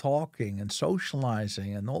dining and talking and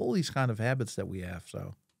socializing and all these kind of habits that we have.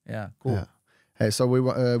 So cool. Yeah. Hey, so we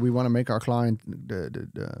want to make our client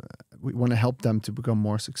we want to help them to become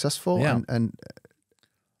more successful and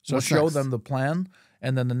so show them the plan,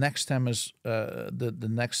 and then the next time is the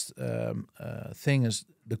next thing is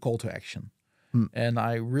the call to action. And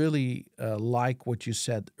I really like what you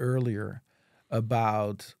said earlier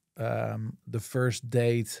about the first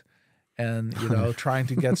date and trying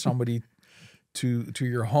to get somebody to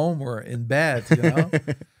your home or in bed.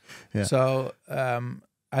 So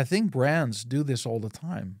I think brands do this all the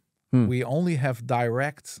time. We only have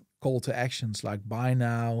direct call to actions like buy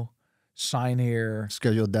now, sign here,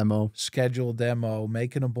 schedule demo,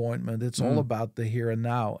 make an appointment. It's all about the here and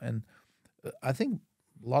now. And I think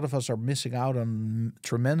a lot of us are missing out on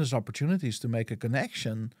tremendous opportunities to make a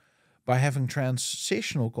connection by having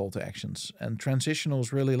transitional call to actions. And transitional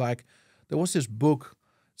is really like, there was this book.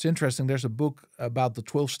 It's interesting. There's a book about the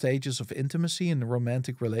 12 stages of intimacy in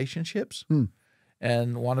romantic relationships.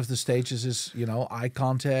 And one of the stages is, eye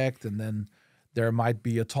contact, and then there might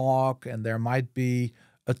be a talk, and there might be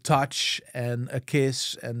a touch and a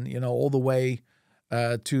kiss, and all the way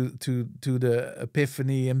to the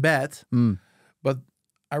epiphany in bed. But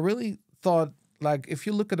I really thought, like, if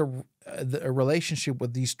you look at a relationship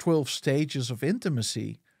with these 12 stages of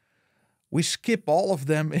intimacy, we skip all of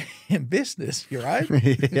them in business, you're right?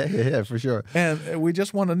 yeah, for sure. And we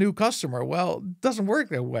just want a new customer. Well, it doesn't work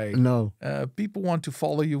that way. No. People want to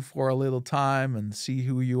follow you for a little time and see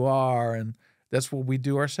who you are. And that's what we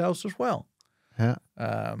do ourselves as well. Yeah.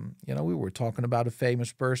 We were talking about a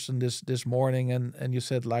famous person this morning, and you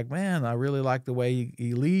said, like, man, I really like the way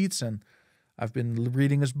he leads, and I've been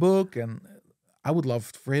reading his book, and I would love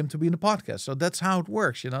for him to be in the podcast. So that's how it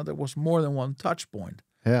works. There was more than one touch point.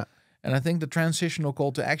 Yeah. And I think the transitional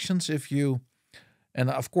call to actions, and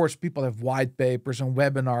of course people have white papers and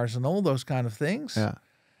webinars and all those kind of things,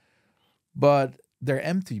 but they're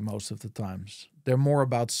empty most of the times. They're more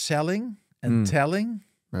about selling and telling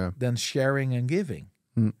than sharing and giving.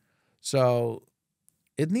 So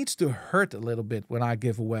it needs to hurt a little bit when I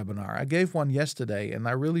give a webinar. I gave one yesterday, and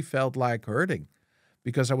I really felt like hurting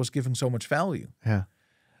because I was giving so much value. Yeah.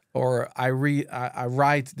 Or I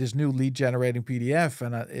write this new lead generating PDF,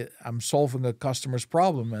 and I'm solving a customer's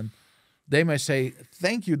problem, and they may say,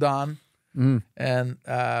 "Thank you, Daan," and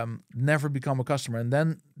never become a customer. And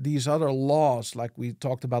then these other laws, like we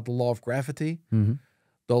talked about the law of gravity,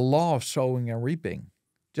 the law of sowing and reaping.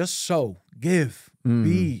 Just sow, give,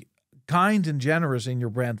 be kind and generous in your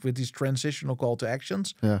brand with these transitional call to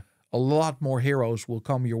actions. Yeah. A lot more heroes will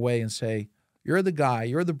come your way and say, you're the guy,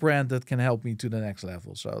 you're the brand that can help me to the next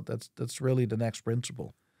level. So that's really the next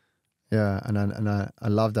principle. Yeah, and I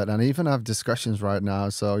love that. And I even have discussions right now.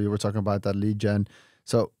 So you were talking about that lead gen.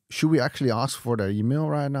 So should we actually ask for their email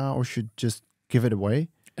right now, or should just give it away?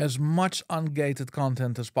 As much ungated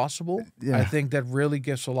content as possible. Yeah. I think that really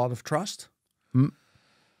gives a lot of trust.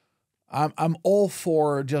 I'm all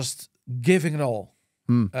for just giving it all.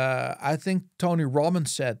 I think Tony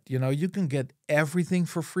Robbins said, you can get everything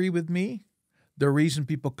for free with me. The reason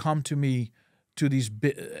people come to me to these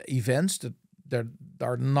events that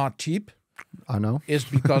are not cheap, I know, is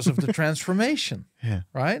because of the transformation. Yeah.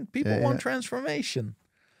 Right? People want transformation.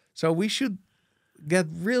 So we should get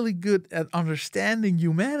really good at understanding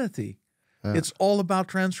humanity. Yeah. It's all about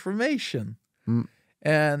transformation.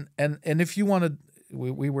 And if you want to,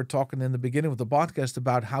 we were talking in the beginning of the podcast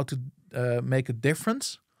about how to make a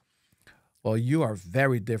difference. Well, you are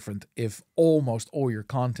very different if almost all your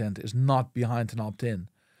content is not behind an opt-in.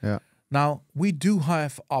 Yeah. Now, we do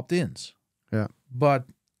have opt-ins. Yeah. But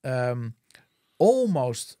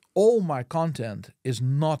almost all my content is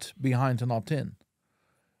not behind an opt-in.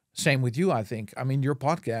 Same with you, I think. I mean, your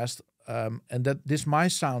podcast, and that this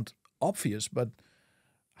might sound obvious, but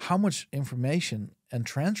how much information and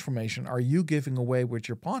transformation are you giving away with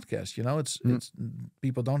your podcast? You know, it's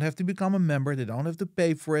people don't have to become a member. They don't have to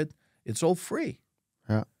pay for it. It's all free.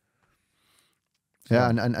 Yeah. So. Yeah.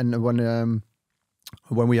 And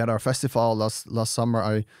when we had our festival last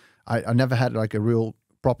summer, I never had like a real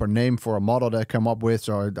proper name for a model that I came up with.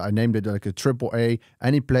 So I named it like a AAA,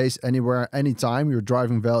 any place, anywhere, anytime you're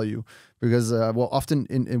driving value. Because often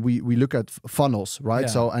we look at funnels, right? Yeah,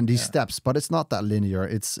 So and these steps, but it's not that linear.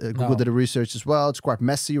 It's Google did the research as well. It's quite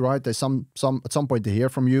messy, right? There's some at some point they hear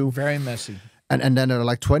from you. Very messy. And then there are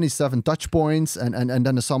like 27 touch points, and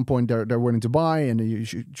then at some point they're willing to buy, and you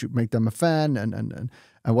should make them a fan and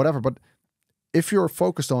whatever. But if you're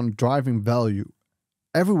focused on driving value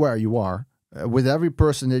everywhere you are, with every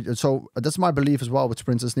person, so that's my belief as well with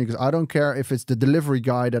Sprints and Sneakers. I don't care if it's the delivery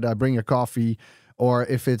guy that I bring a coffee, or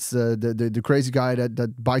if it's the crazy guy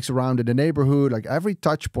that bikes around in the neighborhood. Like every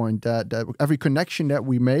touch point, that every connection that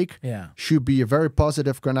we make should be a very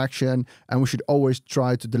positive connection, and we should always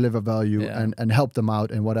try to deliver value and help them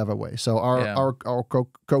out in whatever way. So our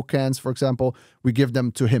Coke cans, for example, we give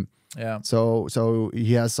them to him. Yeah. So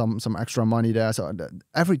he has some extra money there. So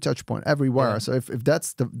every touch point, everywhere. Yeah. So if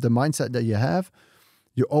that's the mindset that you have,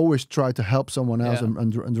 you always try to help someone else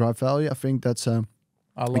and drive value. I think that's a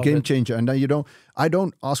game changer. And then I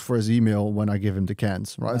don't ask for his email when I give him the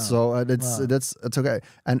cans, right? No. So that's okay.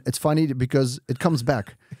 And it's funny because it comes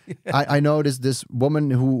back. I know this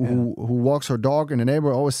woman who walks her dog in the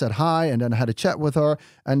neighborhood, always said hi, and then I had a chat with her.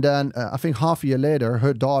 And then I think half a year later,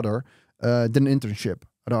 her daughter did an internship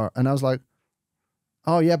at our, and I was like,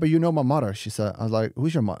 oh yeah, but you know my mother. She said, I was like,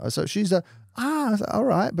 who's your mother? So she's I said, all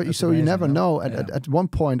right, but you never know. At one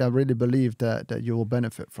point, I really believe that you will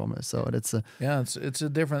benefit from it. So it's it's a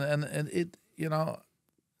different, and it, you know,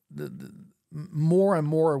 the more and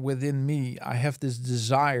more within me, I have this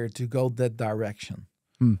desire to go that direction.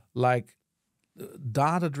 Like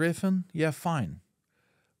data driven, yeah, fine,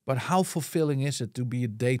 but how fulfilling is it to be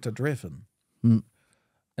data driven?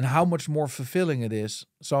 And how much more fulfilling it is.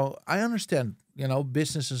 So I understand, you know,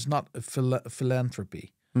 business is not a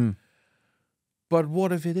philanthropy. But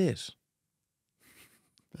what if it is?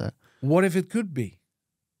 What if it could be?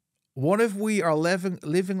 What if we are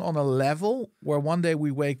living on a level where one day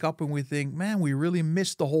we wake up and we think, man, we really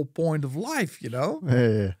missed the whole point of life, you know?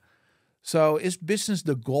 Yeah. So is business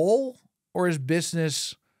the goal or is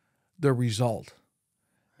business the result?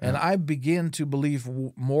 And I begin to believe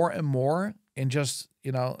more and more in just,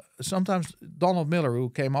 you know, sometimes Donald Miller, who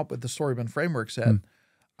came up with the StoryBrand framework, said,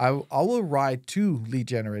 I will write 2 lead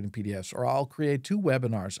generating PDFs, or I'll create 2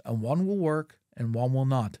 webinars, and one will work and one will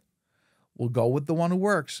not. We'll go with the one who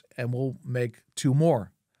works and we'll make 2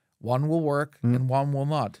 more. One will work and one will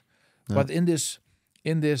not. Yeah. But in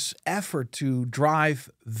this effort to drive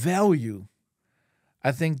value,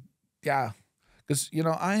 I think, because, you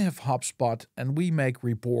know, I have HubSpot and we make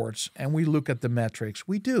reports and we look at the metrics.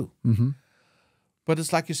 We do. But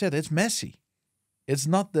it's like you said, it's messy. It's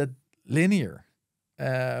not that linear.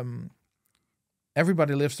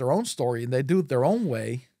 Everybody lives their own story and they do it their own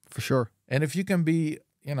way. For sure. And if you can be,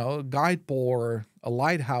 you know, a guide pole or a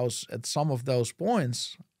lighthouse at some of those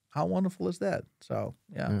points, how wonderful is that? So,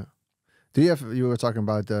 yeah. Do you were talking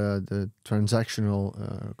about the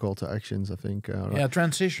transactional call to actions, I think. Right? Yeah,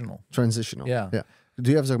 transitional. Yeah.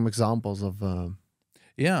 Do you have some examples of...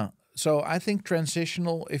 So I think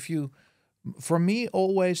transitional, for me,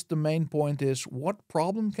 always the main point is what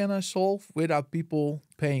problem can I solve without people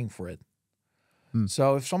paying for it?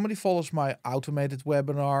 So if somebody follows my automated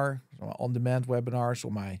webinar, on-demand webinars,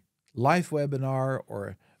 or my live webinar,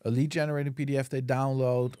 or a lead generating PDF they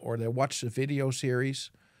download, or they watch the video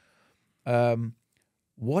series,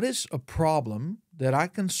 what is a problem that I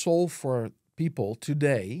can solve for people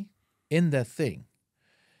today in that thing?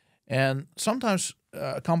 And sometimes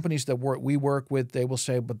companies that we work with, they will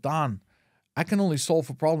say, but Daan, I can only solve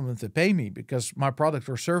a problem if they pay me because my product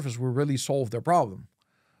or service will really solve their problem.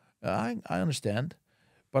 I understand,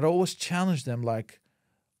 but I always challenge them like,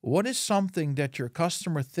 what is something that your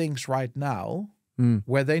customer thinks right now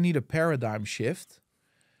where they need a paradigm shift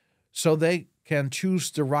so they can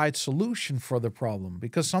choose the right solution for the problem?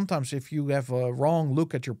 Because sometimes if you have a wrong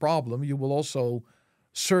look at your problem, you will also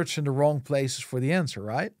search in the wrong places for the answer,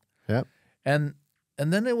 right? Yeah. And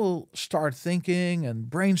then they will start thinking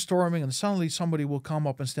and brainstorming, and suddenly somebody will come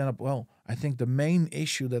up and stand up. Well, I think the main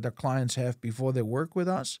issue that our clients have before they work with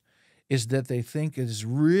us is that they think it is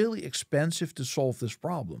really expensive to solve this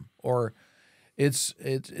problem, or it's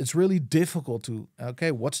really difficult to.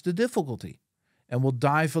 Okay, what's the difficulty? And we'll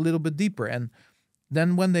dive a little bit deeper. And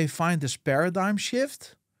then when they find this paradigm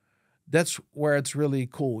shift, that's where it's really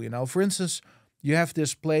cool. You know, for instance, you have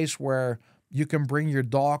this place where you can bring your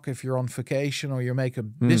dog if you're on vacation or you make a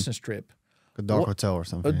business trip. A dog hotel or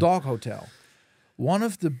something. A dog hotel. One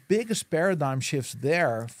of the biggest paradigm shifts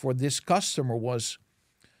there for this customer was,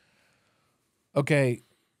 okay,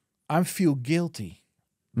 I feel guilty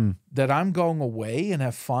that I'm going away and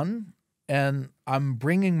have fun, and I'm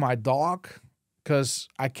bringing my dog because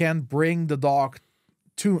I can't bring the dog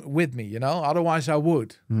with me, otherwise I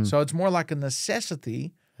would. So it's more like a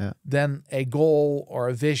necessity than a goal or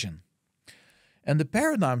a vision. And the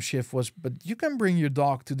paradigm shift was, but you can bring your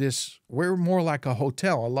dog to this. We're more like a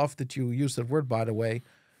hotel. I love that you use that word, by the way.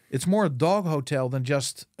 It's more a dog hotel than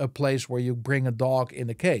just a place where you bring a dog in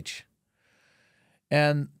a cage.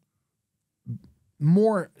 And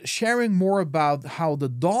sharing more about how the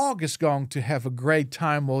dog is going to have a great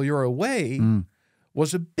time while you're away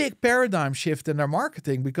was a big paradigm shift in their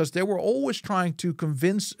marketing, because they were always trying to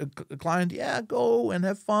convince a client, go and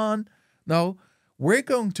have fun. No, we're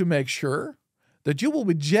going to make sure that you will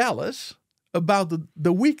be jealous about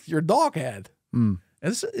the week your dog had. And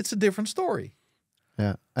it's a different story.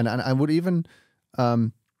 Yeah, and I would even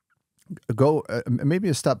go maybe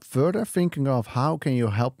a step further, thinking of how can you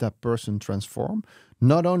help that person transform,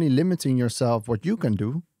 not only limiting yourself what you can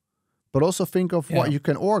do, but also think of what you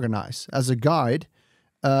can organize as a guide.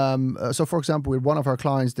 So for example, with one of our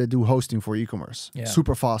clients, they do hosting for e-commerce,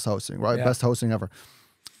 super fast hosting, right? Best hosting ever.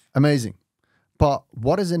 Amazing. But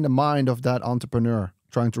what is in the mind of that entrepreneur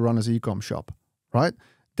trying to run his e-com shop, right?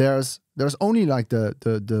 There's only like the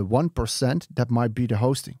 1% that might be the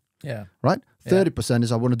hosting. Yeah. Right? 30%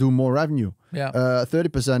 is I want to do more revenue.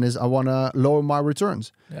 30% is I want to lower my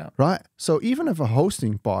returns. Right? So even if a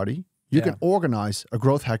hosting party, you can organize a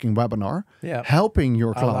growth hacking webinar, helping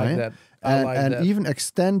your client and even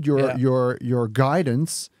extend your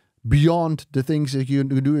guidance beyond the things that you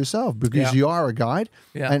do yourself, because you are a guide.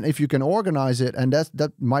 And if you can organize it, and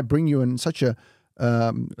that might bring you in such a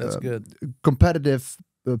competitive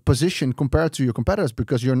position compared to your competitors,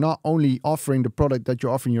 because you're not only offering the product that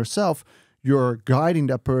you're offering yourself, you're guiding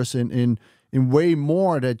that person in way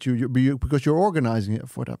more that because you're organizing it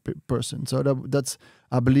for that person. So that's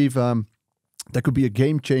I believe that could be a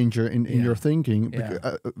game changer in your thinking.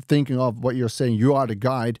 Thinking of what you're saying, you are the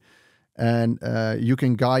guide, and you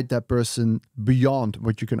can guide that person beyond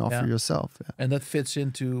what you can offer yourself. And that fits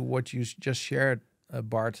into what you just shared,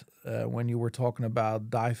 Bart, when you were talking about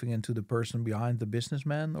diving into the person behind the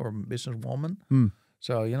businessman or businesswoman.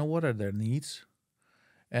 So, what are their needs?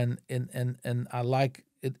 And I like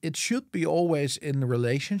it. It should be always in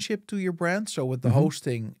relationship to your brand. So with the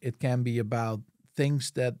hosting, it can be about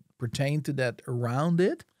things that pertain to that around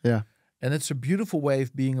it. Yeah. And it's a beautiful way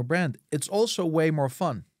of being a brand. It's also way more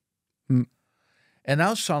fun. And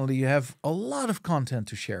now suddenly you have a lot of content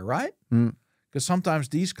to share, right? Because sometimes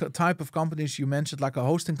these type of companies you mentioned, like a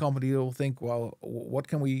hosting company, will think, well, what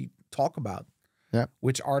can we talk about? Yeah.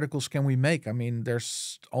 Which articles can we make? I mean,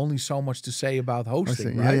 there's only so much to say about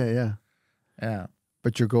hosting, right? Yeah.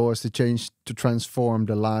 But your goal is to transform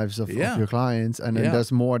the lives of your clients, and then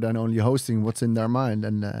there's more than only hosting what's in their mind,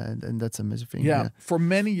 and that's a amazing thing. Yeah. For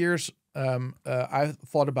many years, I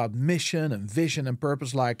thought about mission and vision and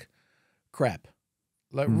purpose like crap.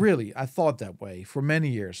 Like really, I thought that way for many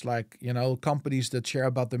years. Like, companies that share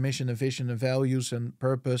about their mission and vision and values and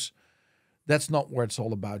purpose, that's not what it's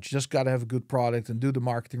all about. You just got to have a good product and do the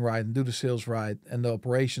marketing right and do the sales right and the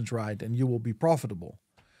operations right, and you will be profitable.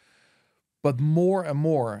 But more and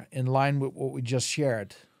more, in line with what we just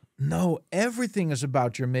shared, no, everything is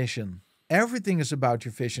about your mission. Everything is about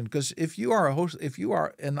your vision. Because if you are a host, if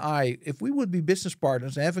we would be business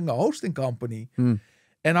partners and having a hosting company,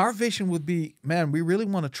 and our vision would be, man, we really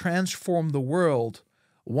want to transform the world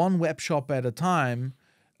one web shop at a time,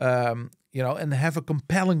 and have a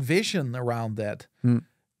compelling vision around that.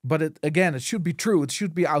 But it should be true. It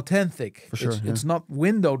should be authentic. For sure, it's not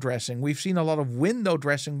window dressing. We've seen a lot of window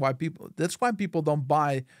dressing. That's why people don't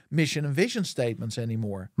buy mission and vision statements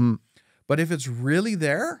anymore. But if it's really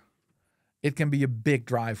there, it can be a big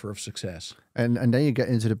driver of success. And then you get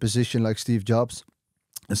into the position like Steve Jobs.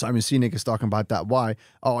 And Simon Sinek is talking about that. Why?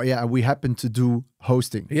 Oh, yeah, we happen to do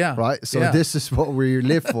hosting. Yeah. Right? So this is what we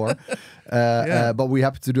live for. But we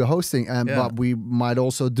happen to do hosting. But we might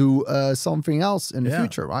also do something else in the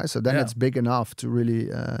future, right? So then it's big enough to really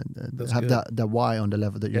have that why on the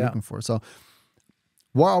level that you're looking for. So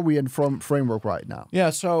where are we in framework right now?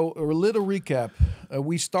 Yeah, so a little recap.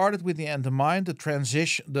 We started with the end in mind, the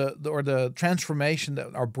transition, the transformation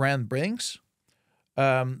that our brand brings.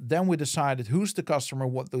 Then we decided who's the customer,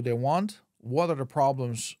 what do they want, what are the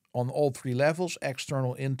problems on all three levels,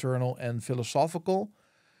 external, internal, and philosophical.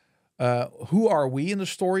 Who are we in the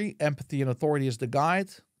story? Empathy and authority is the guide.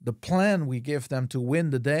 The plan we give them to win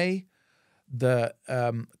the day. The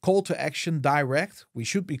call to action direct. We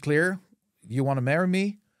should be clear. You want to marry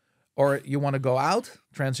me or you want to go out,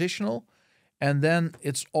 transitional. And then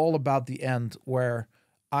it's all about the end where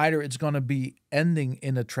either it's going to be ending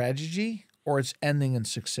in a tragedy or it's ending in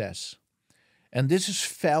success. And this is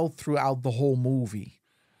felt throughout the whole movie.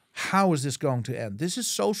 How is this going to end? This is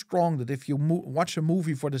so strong that if you watch a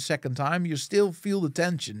movie for the second time, you still feel the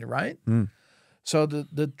tension, right? So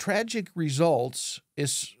the tragic results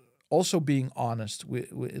is also being honest.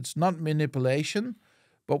 It's not manipulation,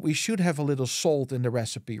 but we should have a little salt in the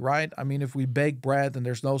recipe, right? I mean, if we bake bread and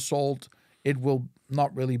there's no salt, it will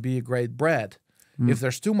not really be a great bread. If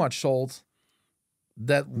there's too much salt,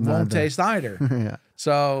 that won't taste either. Yeah.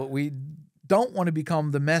 So we don't want to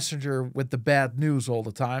become the messenger with the bad news all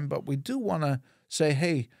the time, but we do want to say,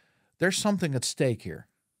 hey, there's something at stake here.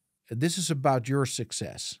 This is about your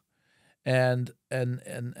success. And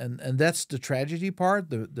that's the tragedy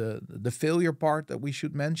part, the failure part that we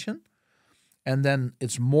should mention. And then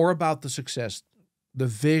it's more about the success, the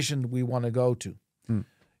vision we want to go to.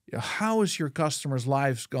 How is your customers'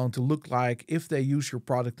 lives going to look like if they use your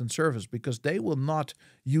product and service? Because they will not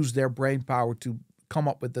use their brain power to come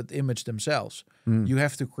up with that image themselves. You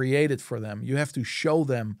have to create it for them. You have to show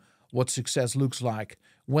them what success looks like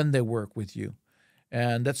when they work with you.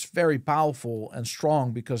 And that's very powerful and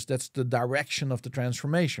strong because that's the direction of the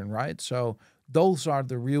transformation, right? So those are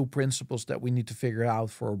the real principles that we need to figure out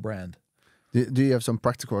for a brand. Do you have some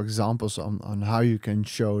practical examples on how you can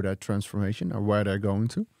show that transformation or where they're going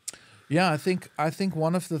to? Yeah, I think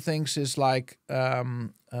one of the things is like,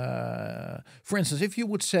 for instance, if you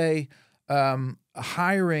would say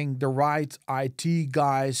hiring the right IT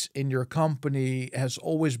guys in your company has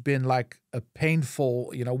always been like a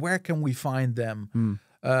painful, where can we find them?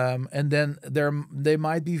 And then they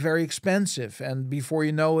might be very expensive. And before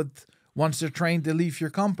you know it, once they're trained, they leave your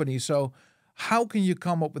company. So how can you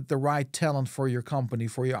come up with the right talent for your company,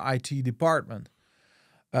 for your IT department?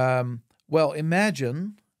 Well,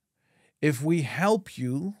 imagine if we help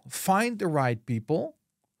you find the right people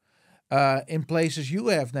in places you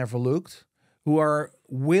have never looked, who are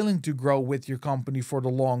willing to grow with your company for the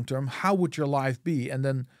long term, how would your life be? And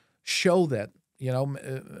then show that,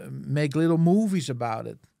 make little movies about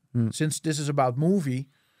it. Since this is about movie,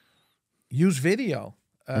 use video,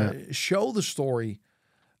 show the story,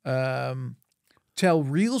 tell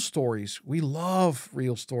real stories. We love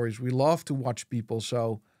real stories. We love to watch people.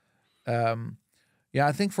 So,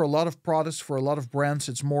 I think for a lot of products, for a lot of brands,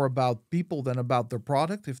 it's more about people than about their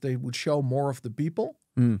product. If they would show more of the people.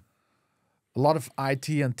 A lot of IT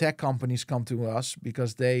and tech companies come to us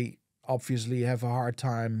because they obviously have a hard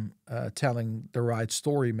time telling the right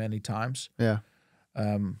story many times. Yeah.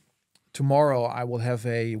 Tomorrow I will have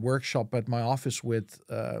a workshop at my office with,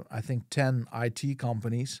 I think, 10 IT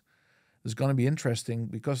companies. It's going to be interesting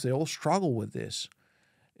because they all struggle with this.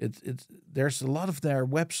 There's a lot of their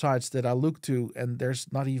websites that I look to, and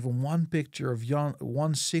there's not even one picture of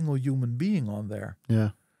one single human being on there. Yeah.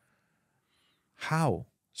 How?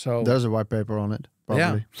 So there's a white paper on it,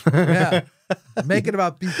 probably. Yeah. Make it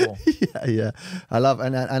about people. Yeah. I love,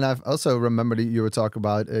 and I've also remembered you were talking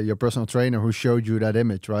about your personal trainer who showed you that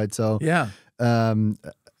image, right? So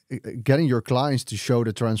getting your clients to show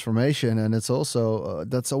the transformation, and it's also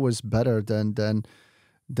that's always better than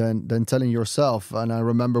telling yourself. And I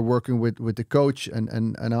remember working with the coach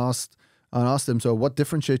and asked him, so what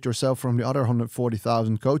differentiates yourself from the other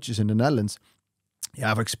 140,000 coaches in the Netherlands? You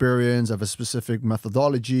have experience, have a specific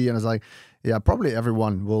methodology, and it's like, probably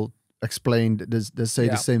everyone will explain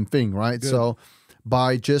the same thing, right? Good. So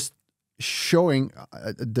by just showing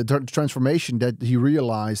the transformation that he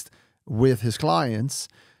realized with his clients,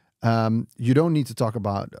 you don't need to talk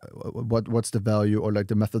about what's the value or like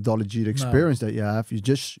the methodology, the experience that you have. You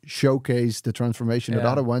just showcase the transformation that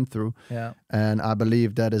other went through. Yeah. And I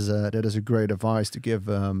believe that is a great advice to give.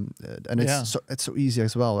 And it's so easy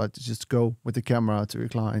as well. To just go with the camera to your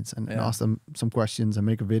clients and ask them some questions and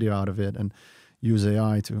make a video out of it and use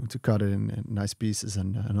AI to cut it in nice pieces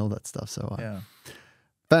and all that stuff. So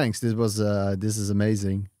thanks. This is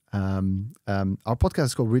amazing. Our podcast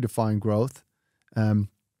is called Redefine Growth.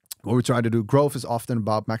 What we try to do, growth is often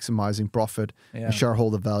about maximizing profit and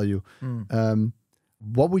shareholder value.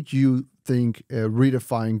 What would you think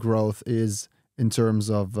Redefine Growth is in terms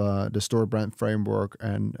of the StoryBrand framework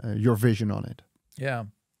and your vision on it? Yeah,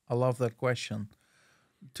 I love that question.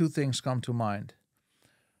 Two things come to mind.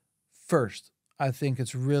 First, I think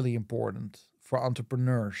it's really important for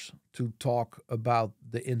entrepreneurs to talk about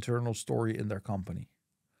the internal story in their company.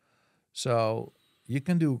 So You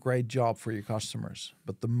can do a great job for your customers,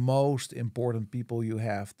 but the most important people you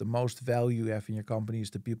have, the most value you have in your company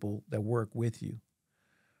is the people that work with you,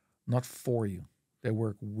 not for you. They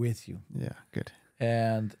work with you. Yeah, good.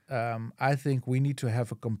 And I think we need to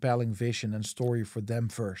have a compelling vision and story for them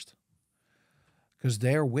first, because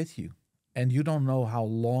they're with you, and you don't know how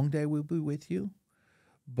long they will be with you.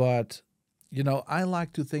 But, you know, I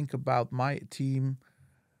like to think about my team.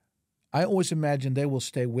 I always imagine they will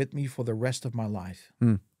stay with me for the rest of my life.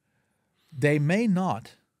 They may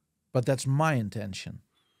not, but that's my intention.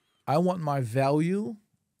 I want my value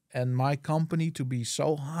and my company to be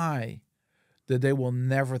so high that they will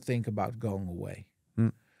never think about going away.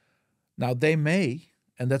 Now, they may,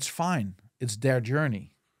 and that's fine. It's their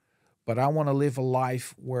journey. But I want to live a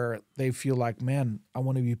life where they feel like, man, I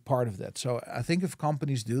want to be part of that. So I think if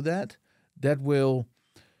companies do that, that will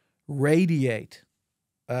radiate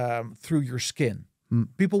through your skin.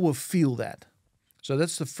 People will feel that. So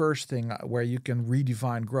that's the first thing where you can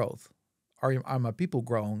redefine growth. Are my people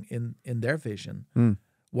growing in their vision?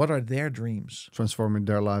 What are their dreams? Transforming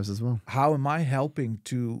their lives as well. How am I helping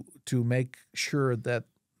to make sure that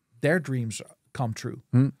their dreams come true?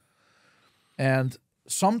 And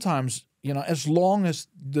sometimes, you know, as long as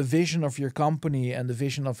the vision of your company and the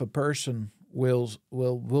vision of a person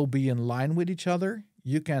will be in line with each other,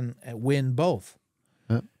 you can win both.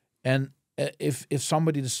 And if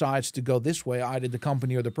somebody decides to go this way, either the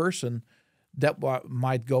company or the person, that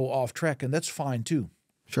might go off track, and that's fine too.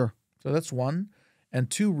 Sure. So that's one. And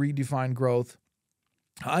two, redefine growth.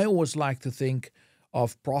 I always like to think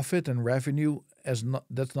of profit and revenue as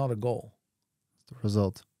that's not a goal. It's the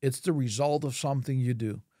result. It's the result of something you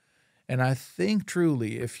do. And I think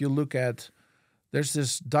truly, if you look at, there's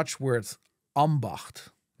this Dutch word,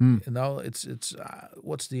 ambacht. You know, it's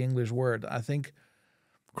what's the English word? I think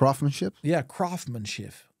craftsmanship. Yeah,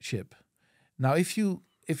 craftsmanship. Now, if you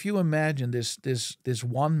imagine this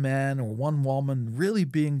one man or one woman really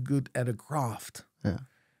being good at a craft,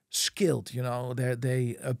 skilled, you know,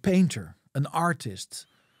 they a painter, an artist,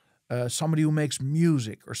 somebody who makes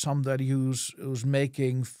music, or somebody who's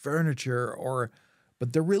making furniture,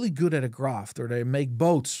 but they're really good at a craft, or they make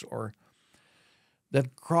boats, or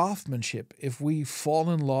that craftsmanship. If we fall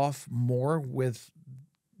in love more with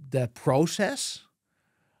that process,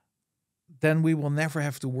 then we will never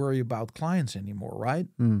have to worry about clients anymore, right?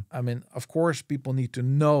 I mean, of course, people need to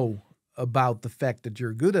know about the fact that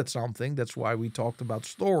you're good at something. That's why we talked about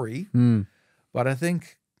story. But I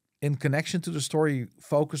think in connection to the story,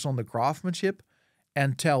 focus on the craftsmanship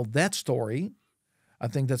and tell that story. I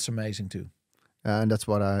think that's amazing too. And that's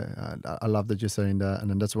what I love that you're saying that.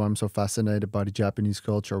 And that's why I'm so fascinated by the Japanese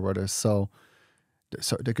culture, where they're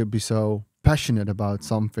they could be so passionate about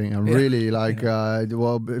something and really like,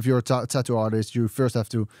 well, if you're a tattoo artist, you first have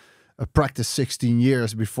to practice 16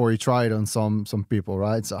 years before you try it on some people,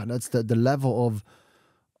 right? So that's the level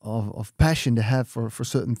of passion they have for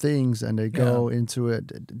certain things, and they go into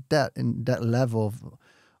it that level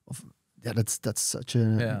of that's such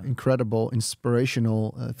an incredible,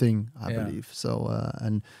 inspirational thing, I believe. So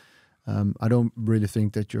I don't really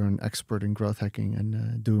think that you're an expert in growth hacking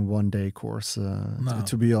and doing one-day course,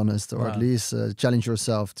 to be honest, or at least challenge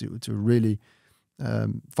yourself to really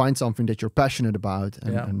find something that you're passionate about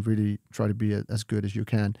and really try to be as good as you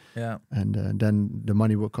can. And then the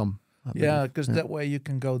money will come. Because that way you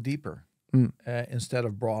can go deeper instead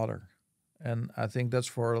of broader. And I think that's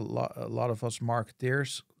for a lot of us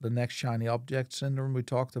marketeers, the next shiny object syndrome we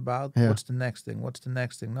talked about. What's the next thing? What's the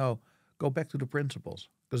next thing? No, go back to the principles,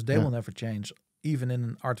 because they will never change, even in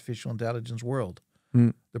an artificial intelligence world.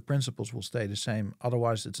 The principles will stay the same.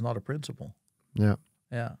 Otherwise, it's not a principle. Yeah.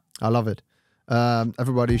 I love it.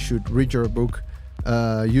 Everybody should read your book,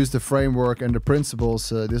 use the framework and the principles.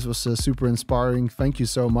 This was super inspiring. Thank you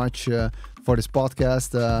so much for this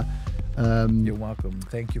podcast. You're welcome.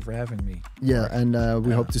 Thank you for having me. And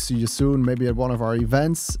we hope to see you soon, maybe at one of our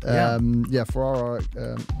events. For our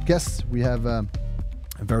guests, we have a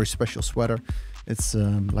very special sweater. It's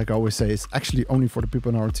like I always say, it's actually only for the people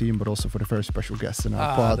in our team, but also for the very special guests in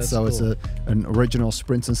our pod. So cool. It's an original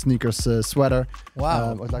Sprints and Sneakers sweater.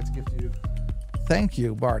 Wow. I'd like to give to you. Thank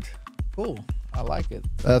you, Bart. Cool. I like it.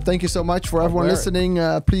 Thank you so much for everyone listening.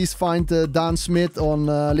 Please find Daan Schmidt on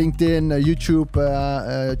LinkedIn, YouTube.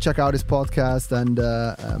 Check out his podcast. And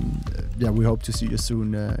we hope to see you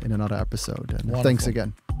soon in another episode. And thanks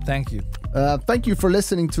again. Thank you. Thank you for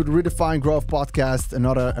listening to the Redefine Growth podcast.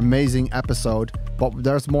 Another amazing episode. But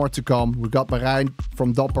there's more to come. We got Marijn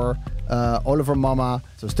from Dopper, Oliver Mama.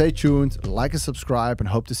 So stay tuned, like and subscribe, and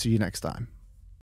hope to see you next time.